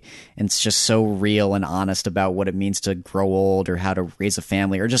movie, and it's just so real and honest about what it means to grow old, or how to raise a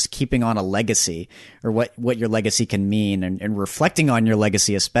family, or just keeping on a legacy, or what your legacy can mean, and reflecting on your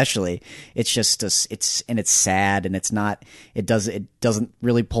legacy especially. It's just it's sad, and it doesn't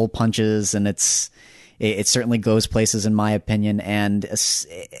really pull punches, and it certainly goes places in my opinion, and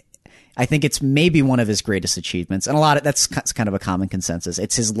I think it's maybe one of his greatest achievements, and that's kind of a common consensus.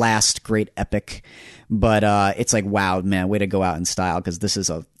 It's his last great epic, but it's like, wow, man, way to go out in style, because this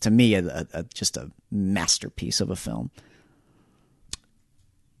is to me just a masterpiece of a film.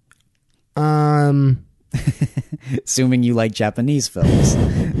 Assuming you like Japanese films.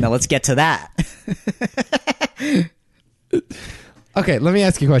 Now let's get to that. Okay, let me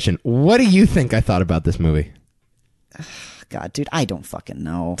ask you a question. What do you think I thought about this movie? God, dude, I don't fucking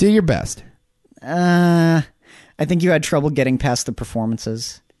know. Do your best. I think you had trouble getting past the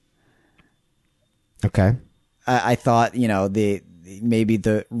performances. Okay. I thought, maybe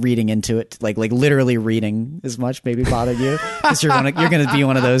the reading into it, like literally reading as much, maybe bothered you, because you're gonna be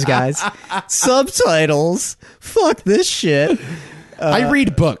one of those guys. Subtitles. Fuck this shit. I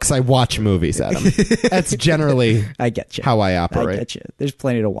read books. I watch movies, Adam. That's generally I get you. how I operate. I get you. There's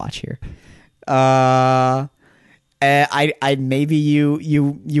plenty to watch here. I maybe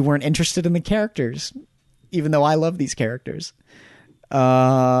you weren't interested in the characters, even though I love these characters.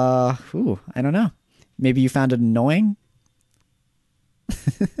 I don't know. Maybe you found it annoying.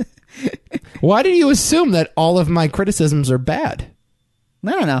 Why do you assume that all of my criticisms are bad?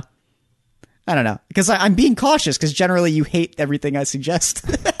 I don't know. Because I'm being cautious, because generally you hate everything I suggest.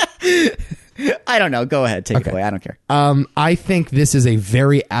 I don't know. Go ahead. Take it away. I don't care. I think this is a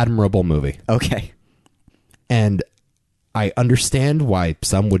very admirable movie. Okay. And I understand why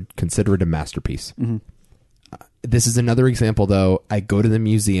some would consider it a masterpiece. This is another example, though. I go to the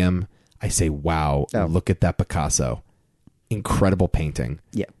museum. I say, wow, look at that Picasso. Incredible painting.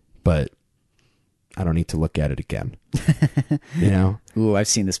 Yeah. But I don't need to look at it again. You know? Ooh, I've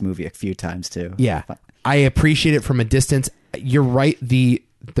seen this movie a few times, too. Yeah. I appreciate it from a distance. You're right. The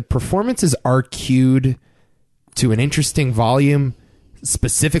performances are cued to an interesting volume,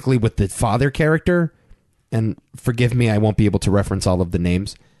 specifically with the father character. And forgive me, I won't be able to reference all of the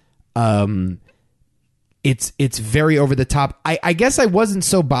names. It's very over the top. I guess I wasn't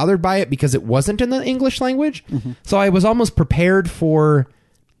so bothered by it because it wasn't in the English language. So I was almost prepared for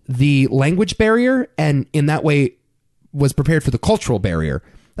the language barrier, and in that way was prepared for the cultural barrier.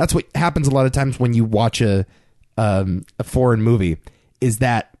 That's what happens a lot of times when you watch a foreign movie, is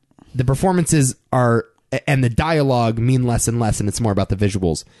that the performances are and the dialogue mean less and less, and it's more about the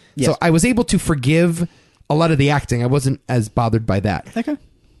visuals. Yes. So I was able to forgive a lot of the acting. I wasn't as bothered by that. Okay.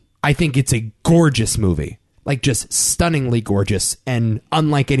 I think it's a gorgeous movie, like just stunningly gorgeous and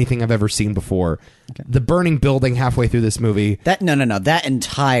unlike anything I've ever seen before. Okay. The burning building halfway through this movie. That that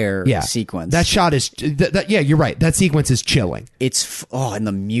entire sequence. That shot is yeah, you're right. That sequence is chilling. It's and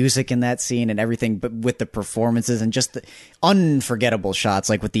the music in that scene and everything, but with the performances and just the unforgettable shots,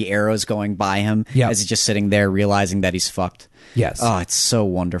 like with the arrows going by him as he's just sitting there realizing that he's fucked. Yes. Oh, it's so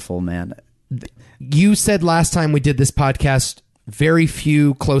wonderful, man. You said last time we did this podcast, very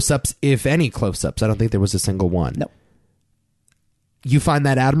few close-ups, if any close-ups. I don't think there was a single one. No. You find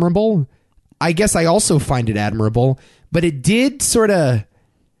that admirable? I guess I also find it admirable, but it did sort of,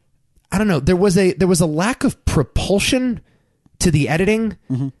 I don't know, there was a lack of propulsion to the editing.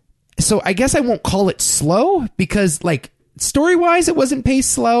 So I guess I won't call it slow because, like, story-wise it wasn't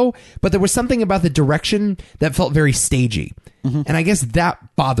paced slow, but there was something about the direction that felt very stagey. And I guess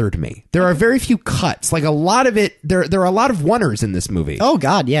that bothered me. There are very few cuts. Like, a lot of it, there are a lot of oneers in this movie. Oh,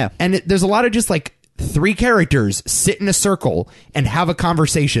 God, yeah. And there's a lot of just, like, three characters sit in a circle and have a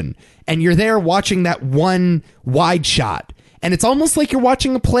conversation. And you're there watching that one wide shot. And it's almost like you're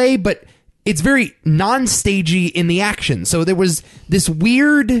watching a play, but it's very non-stagey in the action. So there was this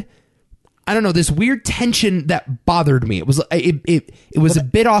weird... I don't know, this weird tension that bothered me. It was a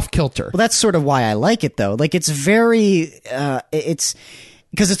bit off kilter. Well, that's sort of why I like it, though. Like, it's very, it's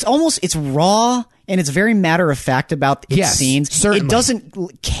because it's raw and it's very matter of fact about its scenes. Certainly. It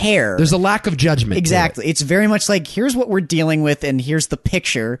doesn't care. There's a lack of judgment. Exactly. It's very much like, here's what we're dealing with, and here's the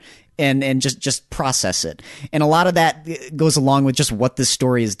picture. And just process it. And a lot of that goes along with just what this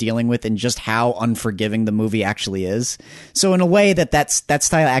story is dealing with and just how unforgiving the movie actually is. So in a way that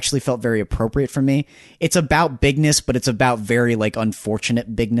style actually felt very appropriate for me. It's about bigness, but it's about very, like,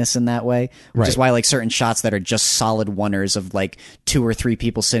 unfortunate bigness in that way. Which is why, like, certain shots that are just solid oneers of, like, 2 or 3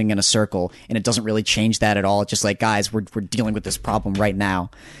 people sitting in a circle, and it doesn't really change that at all. It's just like, guys, we're dealing with this problem right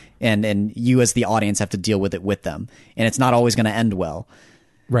now. And you as the audience have to deal with it with them. And it's not always going to end well.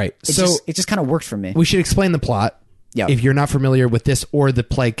 Right. It just kind of worked for me. We should explain the plot. Yeah. If you're not familiar with this or the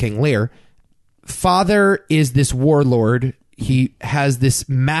play King Lear, Father is this warlord. He has this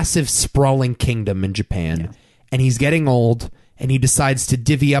massive sprawling kingdom in Japan, and he's getting old, and he decides to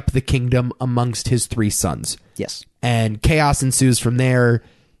divvy up the kingdom amongst his 3 sons. Yes. And chaos ensues from there.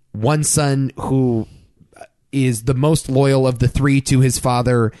 One son, who is the most loyal of the 3 to his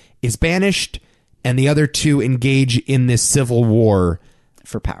father, is banished, and the other 2 engage in this civil war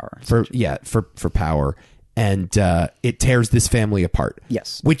for power. For power. And it tears this family apart.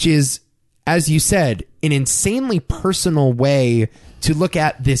 Yes. Which is, as you said, an insanely personal way to look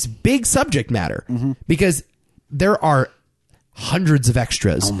at this big subject matter. Because there are hundreds of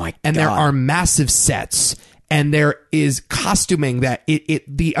extras. Oh my God. And there are massive sets. And there is costuming that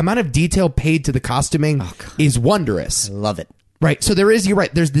the amount of detail paid to the costuming is wondrous. I love it. Right. So you're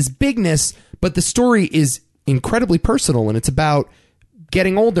right. There's this bigness, but the story is incredibly personal, and it's about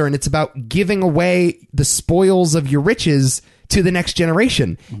getting older, and it's about giving away the spoils of your riches to the next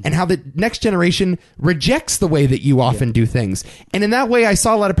generation, and how the next generation rejects the way that you often do things. And in that way, I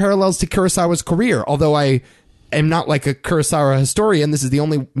saw a lot of parallels to Kurosawa's career, although I am not like a Kurosawa historian. This is the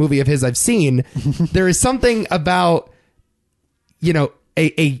only movie of his I've seen. There is something about, you know,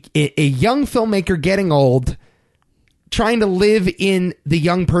 a young filmmaker getting old, trying to live in the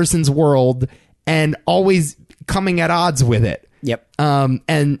young person's world, and always coming at odds with it. Yep.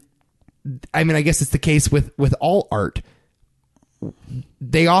 And I mean, I guess it's the case with all art.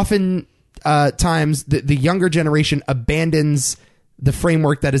 They often times the younger generation abandons the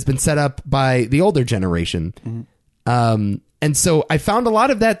framework that has been set up by the older generation. And so I found a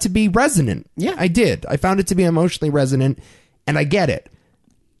lot of that to be resonant. Yeah. I did. I found it to be emotionally resonant, and I get it.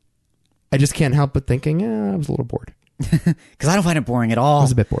 I just can't help but thinking, I was a little bored. Because I don't find it boring at all. I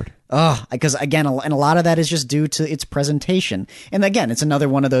was a bit bored. Because again, and a lot of that is just due to its presentation. And again, it's another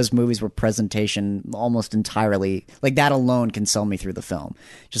one of those movies where presentation almost entirely, like that alone can sell me through the film.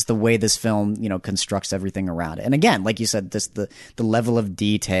 Just the way this film, constructs everything around it. And again, like you said, the level of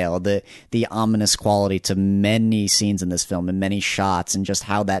detail, the ominous quality to many scenes in this film and many shots, and just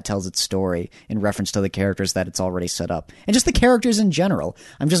how that tells its story in reference to the characters that it's already set up. And just the characters in general.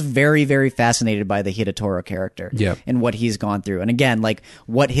 I'm just very, very fascinated by the Hidatoro character. Yeah. And what he's gone through. And again, like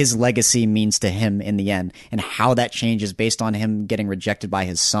what his legacy means to him in the end, and how that changes based on him getting rejected by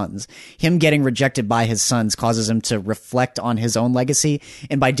his sons. Him getting rejected by his sons causes him to reflect on his own legacy,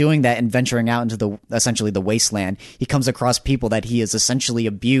 and by doing that and venturing out into essentially the wasteland, he comes across people that he has essentially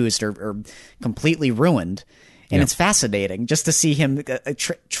abused or completely ruined. And it's fascinating just to see him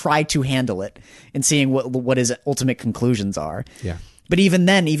try to handle it, and seeing what his ultimate conclusions are. Yeah. But even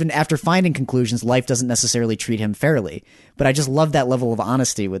then, even after finding conclusions, life doesn't necessarily treat him fairly. But I just love that level of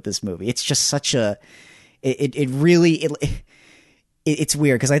honesty with this movie. It's just such a, it's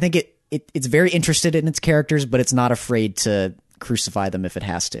weird because I think it's very interested in its characters, but it's not afraid to crucify them if it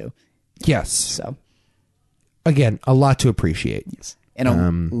has to. Yes. So Again, a lot to appreciate. yes, and I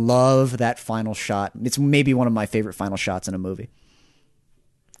love that final shot. It's maybe one of my favorite final shots in a movie.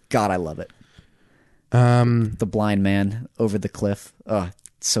 God, I love it. The blind man over the cliff. Oh,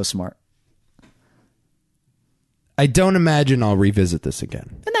 it's so smart. I don't imagine I'll revisit this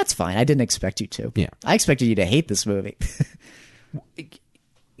again. And that's fine. I didn't expect you to. Yeah. I expected you to hate this movie.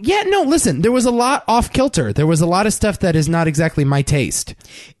 Yeah, no, listen, there was a lot off kilter. There was a lot of stuff that is not exactly my taste.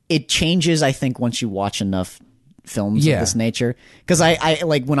 It changes, I think, once you watch enough films Yeah. of this nature. Because I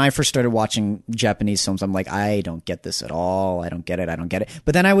like when I first started watching Japanese films, I'm like, I don't get this at all. I don't get it.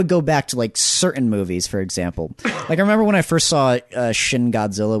 But then I would go back to like certain movies, for example. Like I remember when I first saw Shin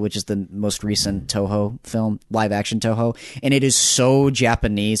Godzilla, which is the most recent Toho film, live action Toho, and it is so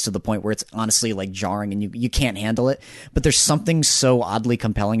Japanese to the point where it's honestly like jarring and you can't handle it. But there's something so oddly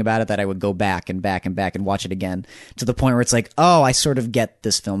compelling about it that I would go back and watch it again, to the point where it's like, oh, I sort of get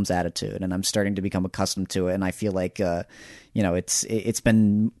this film's attitude, and I'm starting to become accustomed to it, and I feel like it's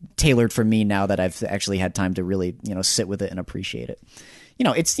been tailored for me now that I've actually had time to really sit with it and appreciate it.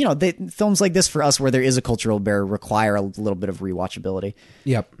 Films like this for us, where there is a cultural barrier, require a little bit of rewatchability.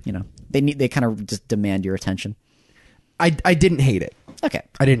 Yep. They kind of just demand your attention. I didn't hate it. Okay,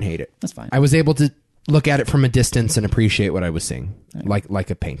 I didn't hate it. That's fine. I was able to look at it from a distance and appreciate what I was seeing, like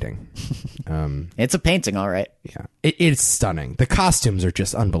a painting. It's a painting, all right. Yeah, it's stunning. The costumes are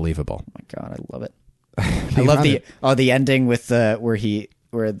just unbelievable. Oh my God, I love it. I love the ending with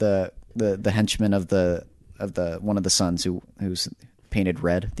where the henchman of the one of the sons who's painted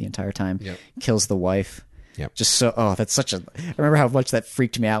red the entire time kills the wife. Yep. Just so that's such a. I remember how much that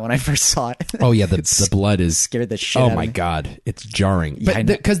freaked me out when I first saw it. Oh yeah, the blood is scared the shit. Oh out my of me. God, it's jarring. Yeah, But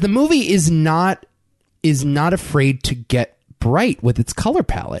because the movie is not afraid to get bright with its color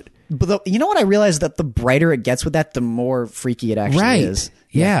palette. But you know what I realized, that the brighter it gets with that, the more freaky it actually is.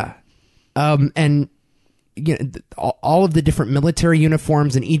 Yeah. And all of the different military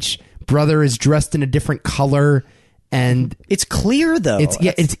uniforms, and each brother is dressed in a different color, and It's clear though.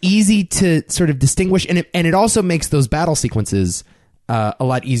 it's easy to sort of distinguish, and it also makes those battle sequences a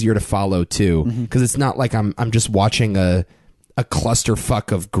lot easier to follow too, because it's not like I'm just watching a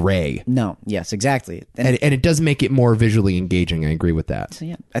clusterfuck of gray. No. Yes. Exactly. And it does make it more visually engaging. I agree with that. So,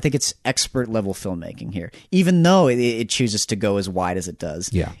 yeah, I think it's expert level filmmaking here, even though it chooses to go as wide as it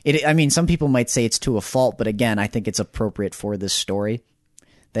does. Yeah. I mean, some people might say it's to a fault, but again, I think it's appropriate for this story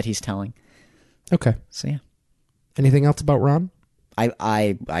that he's telling. Okay. So yeah, Anything else about Ron?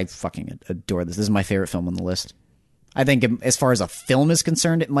 I fucking adore this. This is my favorite film on the list. I think as far as a film is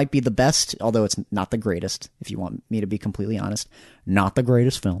concerned, it might be the best, although it's not the greatest, if you want me to be completely honest. Not the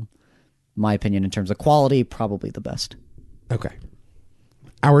greatest film. My opinion, in terms of quality, probably the best. Okay.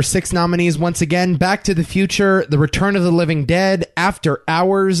 Our 6 nominees, once again: Back to the Future, The Return of the Living Dead, After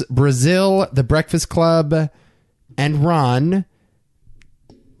Hours, Brazil, The Breakfast Club, and Ron.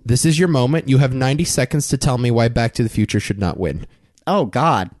 This is your moment. You have 90 seconds to tell me why Back to the Future should not win. Oh,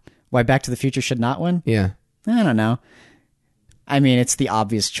 God. Why Back to the Future should not win? Yeah. I don't know. I mean, it's the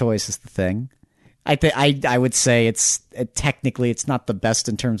obvious choice is the thing. I would say it's technically it's not the best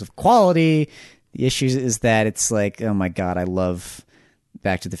in terms of quality. The issue is that it's like, oh my God, I love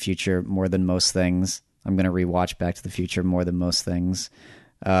Back to the Future more than most things. I'm going to rewatch Back to the Future more than most things.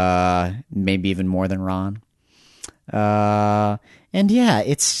 Maybe even more than Ron. And yeah,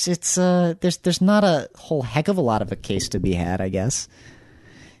 it's there's not a whole heck of a lot of a case to be had, I guess.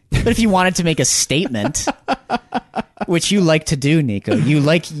 But if you wanted to make a statement, which you like to do, Nico, you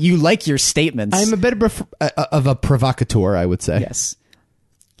like your statements. I'm a bit of a provocateur, I would say. Yes.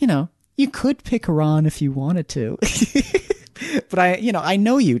 You know, you could pick Ron if you wanted to. But I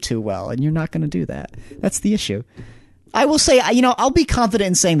know you too well, and you're not going to do that. That's the issue. I will say, I'll be confident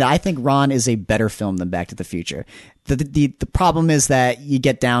in saying that I think Ron is a better film than Back to the Future. The problem is that you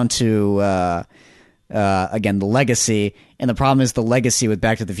get down to again, the legacy, and the problem is the legacy with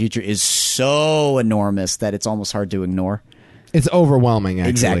Back to the Future is so enormous that it's almost hard to ignore. It's overwhelming,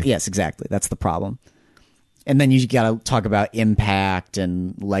 actually. Exactly. Yes, exactly. That's the problem. And then you got to talk about impact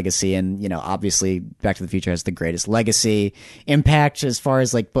and legacy, and obviously Back to the Future has the greatest legacy. Impact, as far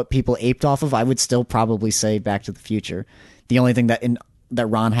as like what people aped off of, I would still probably say Back to the Future. The only thing that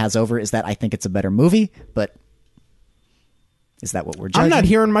Ron has over is that I think it's a better movie, but is that what we're judging? I'm not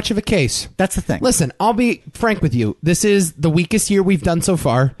hearing much of a case. That's the thing. Listen, I'll be frank with you. This is the weakest year we've done so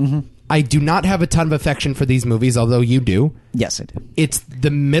far. Mm-hmm. I do not have a ton of affection for these movies, although you do. Yes, I do. It's the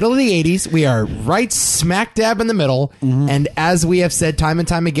middle of the 80s. We are right smack dab in the middle. Mm-hmm. And as we have said time and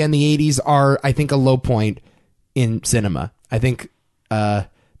time again, the 80s are, I think, a low point in cinema. I think the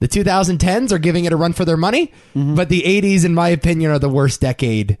 2010s are giving it a run for their money, but the 80s, in my opinion, are the worst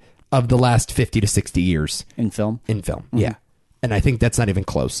decade of the last 50 to 60 years. In film? In film, yeah. And I think that's not even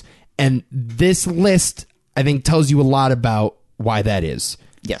close. And this list, I think, tells you a lot about why that is.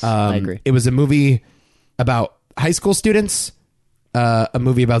 Yes, I agree. It was a movie about high school students, a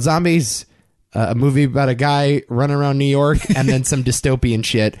movie about zombies, a movie about a guy running around New York, and then some dystopian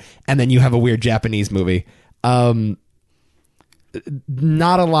shit, and then you have a weird Japanese movie. Not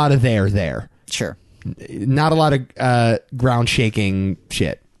a lot of there. Sure. Not a lot of ground shaking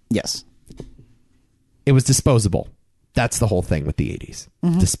shit. Yes. It was disposable. That's the whole thing with the 80s.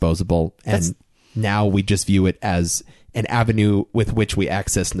 Disposable. And now we just view it as an avenue with which we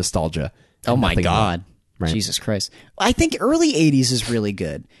access nostalgia. Oh my Nothing God. more. Right. Jesus Christ. I think early 80s is really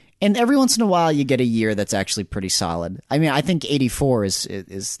good. And every once in a while you get a year that's actually pretty solid. I mean, I think 84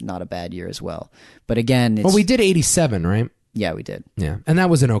 is not a bad year as well. But again, it's... Well, we did 87, right? Yeah, we did. Yeah. And that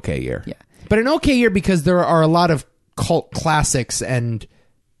was an okay year. Yeah. But an okay year because there are a lot of cult classics and,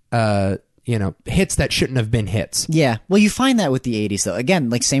 hits that shouldn't have been hits. Yeah. Well, you find that with the 80s, though. Again,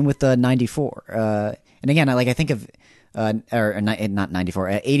 like same with the 94. And again, I think of... not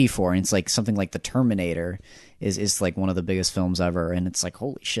 94, 84, and it's like something like The Terminator is like one of the biggest films ever, and it's like,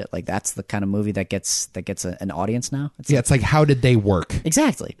 holy shit, like that's the kind of movie that gets an audience now. It's like, how did they work?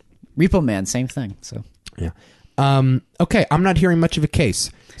 Exactly. Repo Man, same thing. So yeah. Okay, I'm not hearing much of a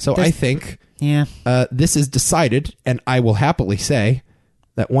case, so I think this is decided, and I will happily say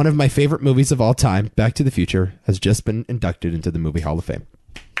that one of my favorite movies of all time, Back to the Future, has just been inducted into the Movie Hall of Fame.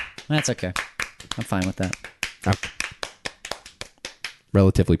 That's okay. I'm fine with that. Okay.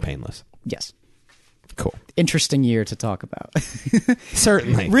 Relatively painless. Yes. Cool. Interesting year to talk about.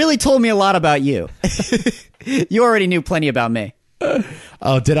 Certainly. Really told me a lot about you. You already knew plenty about me.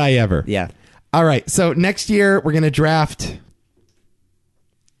 Oh, did I ever? Yeah. All right. So next year, we're going to draft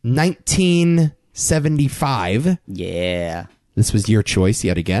 1975. Yeah. This was your choice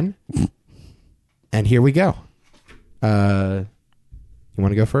yet again. And here we go. You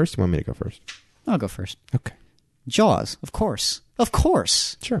want to go first? You want me to go first? I'll go first. Okay. Jaws, of course. Of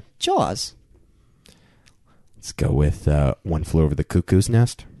course. Sure. Jaws. Let's go with One Flew Over the Cuckoo's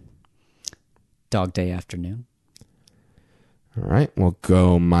Nest. Dog Day Afternoon. All right. We'll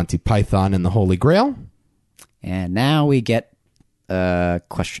go Monty Python and the Holy Grail. And now we get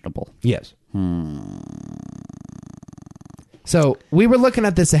questionable. Yes. So we were looking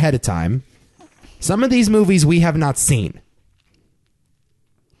at this ahead of time. Some of these movies we have not seen.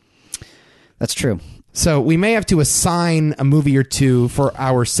 That's true. So we may have to assign a movie or two for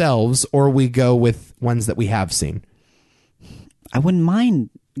ourselves, or we go with ones that we have seen. I wouldn't mind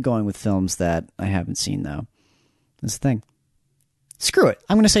going with films that I haven't seen, though. That's the thing. Screw it.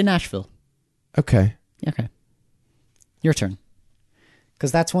 I'm going to say Nashville. Okay. Okay. Your turn.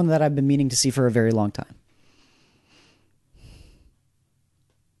 Because that's one that I've been meaning to see for a very long time.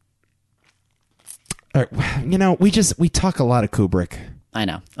 All right. We talk a lot of Kubrick. I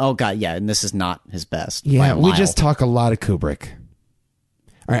know. Oh, God, yeah, and this is not his best. by Yeah, a we mile. just talk a lot of Kubrick.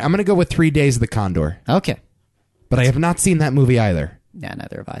 All right, I'm going to go with 3 Days of the Condor, Okay. but I have not seen that movie either. Yeah,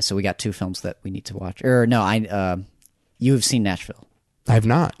 neither have I. So we got two films that we need to watch. Or, no, you have seen Nashville. I have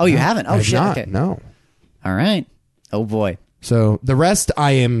not. Oh, you No, haven't? Oh, I have shit, not. okay. No. All right. Oh, boy. So the rest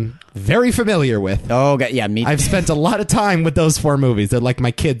I am very familiar with. Oh, God, yeah, me. I've spent a lot of time with those 4 movies. They're like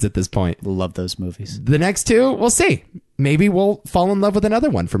my kids at this point. love those movies. The next 2, we'll see. Maybe we'll fall in love with another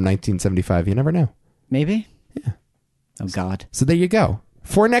one from 1975. You never know. Maybe. Yeah. Oh God. So there you go.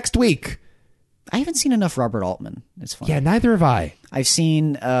 For next week. I haven't seen enough Robert Altman. It's fun. Yeah, neither have I. I've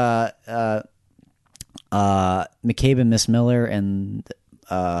seen McCabe and Miss Miller and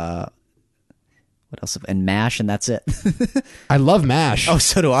what else? And MASH, and that's it. I love MASH. Oh,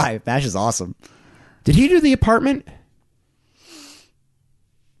 so do I. MASH is awesome. Did he do The Apartment?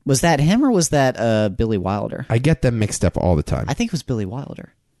 Was that him or was that Billy Wilder? I get them mixed up all the time. I think it was Billy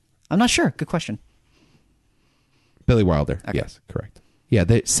Wilder. I'm not sure. Good question. Billy Wilder. Okay. Yes, correct. Yeah,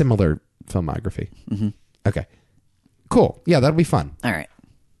 they similar filmography. Mm-hmm. Okay. Cool. Yeah, that'll be fun. All right.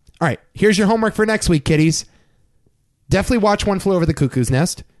 All right. Here's your homework for next week, kiddies. Definitely watch One Flew Over the Cuckoo's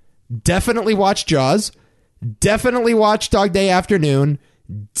Nest. Definitely watch Jaws. Definitely watch Dog Day Afternoon.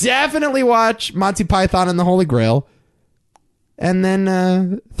 Definitely watch Monty Python and the Holy Grail. And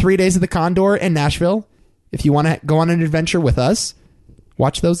then 3 Days of the Condor and Nashville. If you want to go on an adventure with us,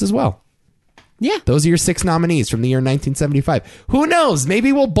 watch those as well. Yeah. Those are your 6 nominees from the year 1975. Who knows?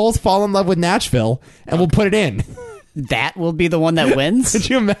 Maybe we'll both fall in love with Nashville and we'll put it in. That will be the one that wins? Could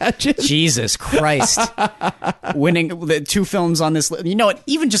you imagine? Jesus Christ. Winning the 2 films on this list. You know what?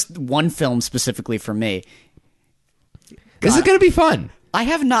 Even just one film specifically for me. This is going to be fun. I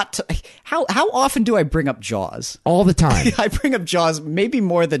have not... How often do I bring up Jaws? All the time. I bring up Jaws maybe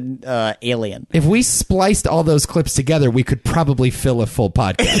more than Alien. If we spliced all those clips together, we could probably fill a full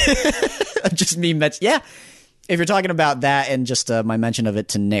podcast. Just me mention. Yeah. If you're talking about that and just my mention of it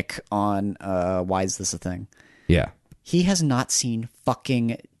to Nick on Why Is This a Thing? Yeah. He has not seen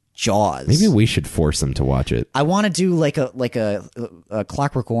fucking Jaws. Maybe we should force him to watch it. I want to do like a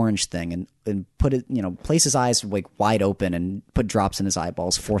Clockwork Orange thing and put it, place his eyes like wide open and put drops in his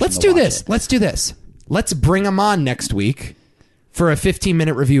eyeballs. Let's do this. Let's do this. Let's bring him on next week for a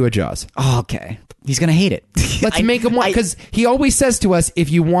 15-minute review of Jaws. Oh, okay. He's going to hate it. Let's make him watch, because he always says to us, if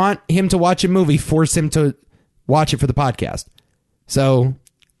you want him to watch a movie, force him to watch it for the podcast. So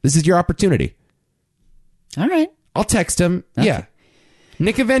this is your opportunity. All right. I'll text him. Okay. Yeah.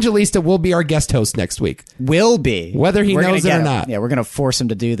 Nick Evangelista will be our guest host next week. Will be. Whether he knows it or not. Yeah, we're going to force him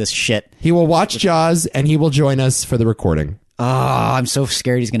to do this shit. He will watch Jaws, and he will join us for the recording. Oh, I'm so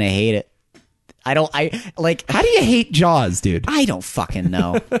scared he's going to hate it. How do you hate Jaws, dude? I don't fucking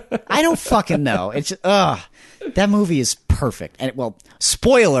know. I don't fucking know. It's, that movie is perfect. And,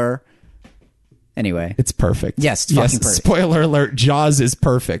 spoiler. Anyway. It's perfect. Yes, it's fucking perfect. Spoiler alert, Jaws is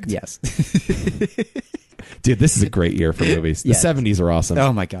perfect. Yes. Dude, this is a great year for movies. The 70s are awesome.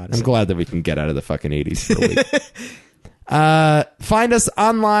 Oh my God. I'm glad that we can get out of the fucking 80s for a week. Find us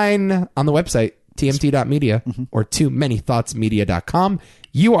online on the website, tmt.media, or too-many-thoughts-media.com.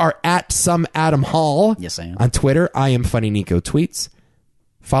 You are at some Adam Hall. Yes, I am. On Twitter, I am Funny Nico Tweets.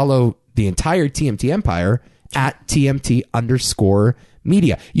 Follow the entire TMT empire at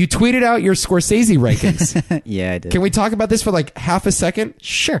TMT_media. You tweeted out your Scorsese rankings. Yeah, I did. Can we talk about this for like half a second?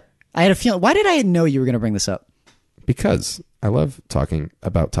 Sure. I had a feeling. Why did I know you were going to bring this up? Because I love talking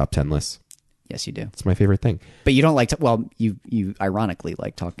about top 10 lists. Yes, you do. It's my favorite thing. But you don't like to... you ironically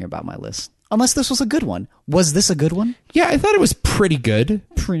like talking about my list. Unless this was a good one. Was this a good one? Yeah, I thought it was pretty good.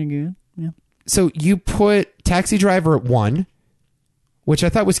 Pretty good, yeah. So you put Taxi Driver at 1, which I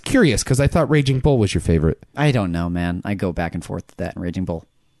thought was curious because I thought Raging Bull was your favorite. I don't know, man. I go back and forth with that and Raging Bull.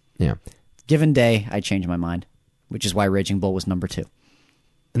 Yeah. Given day, I change my mind, which is why Raging Bull was number 2.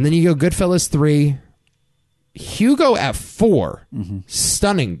 And then you go Goodfellas 3, Hugo at 4.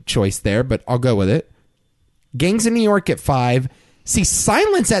 Stunning choice there, but I'll go with it. Gangs of New York at 5. See,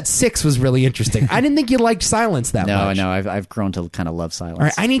 Silence at 6 was really interesting. I didn't think you liked Silence that much. No, I've grown to kind of love Silence. All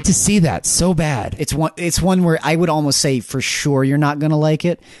right, I need to see that so bad. It's one where I would almost say for sure you're not going to like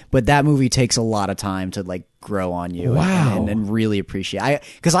it, but that movie takes a lot of time to like grow on you. Wow. and really appreciate.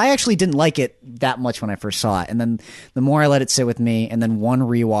 Because I actually didn't like it that much when I first saw it, and then the more I let it sit with me, and then one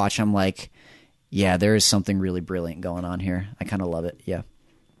rewatch, I'm like, yeah, there is something really brilliant going on here. I kind of love it. Yeah.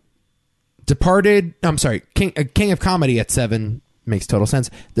 Departed. I'm sorry, King of Comedy at 7 makes total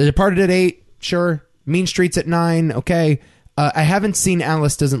sense. The Departed at 8, sure. Mean Streets at 9, okay. I haven't seen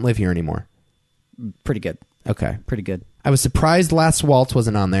Alice Doesn't Live Here anymore. Pretty good. Okay, Pretty good. I was surprised Last Waltz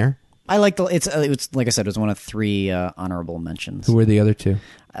wasn't on there. I like it's like I said, it was one of 3 honorable mentions. Who were the other 2?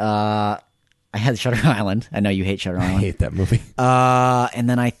 I had Shutter Island. I know you hate Shutter I Island. hate that movie. And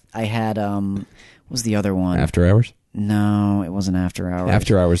then I had what was the other one? After Hours? No, it wasn't After Hours.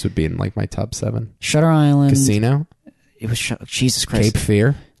 After Hours would be in like my top 7. Shutter Island. Casino? It was Jesus Christ. Cape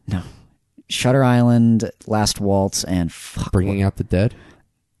Fear? No. Shutter Island, Last Waltz, and Bringing Out the Dead.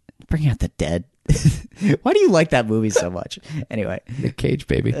 Bringing Out the Dead. Why do you like that movie so much? Anyway, Nick Cage,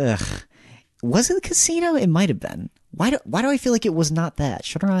 baby. Was it Casino? It might have been. Why do I feel like it was not that?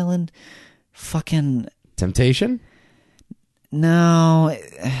 Shutter Island, fucking Temptation. no.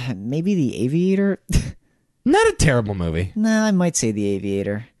 Maybe The Aviator. Not a terrible movie. No, I might say The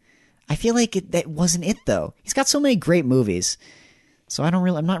Aviator. I feel like that wasn't it though. He's got so many great movies, so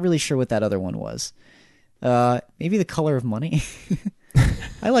I'm not really sure what that other one was. Maybe The Color of Money.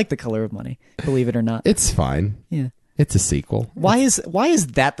 I like The Color of Money, believe it or not. It's fine. Yeah. It's a sequel. Why is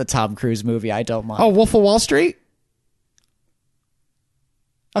that the Tom Cruise movie? I don't mind. Oh, Wolf of Wall Street?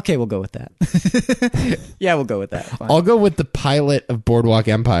 Okay, we'll go with that. Yeah, we'll go with that. Fine. I'll go with the pilot of Boardwalk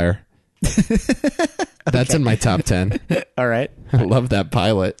Empire. That's in my top 10. All right. I love that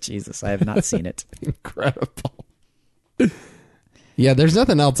pilot. Jesus, I have not seen it. Incredible. Yeah, there's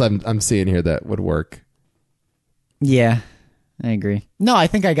nothing else I'm seeing here that would work. Yeah, I agree. No, I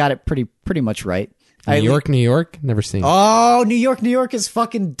think I got it pretty much right. New York? Never seen. Oh, New York is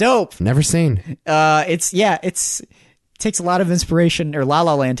fucking dope. Never seen. It's takes a lot of inspiration, or La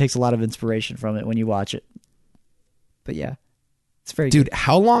La Land takes a lot of inspiration from it when you watch it. But yeah, it's very Dude, good.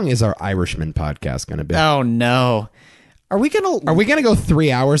 how long is our Irishman podcast going to be? Oh no. Are we gonna go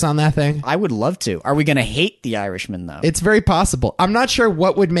 3 hours on that thing? I would love to. Are we gonna hate The Irishman though? It's very possible. I'm not sure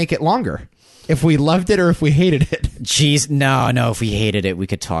what would make it longer. If we loved it or if we hated it. Jeez, no. If we hated it, we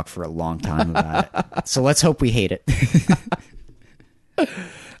could talk for a long time about it. So let's hope we hate it.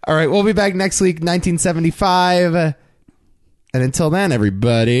 All right, we'll be back next week, 1975. And until then,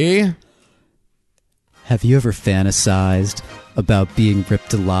 everybody. Have you ever fantasized about being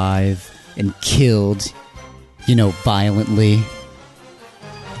ripped alive and killed, violently?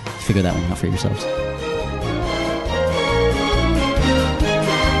 Figure that one out for yourselves.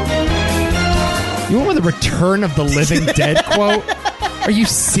 You went with a Return of the Living Dead quote? Are you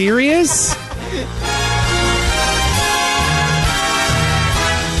serious?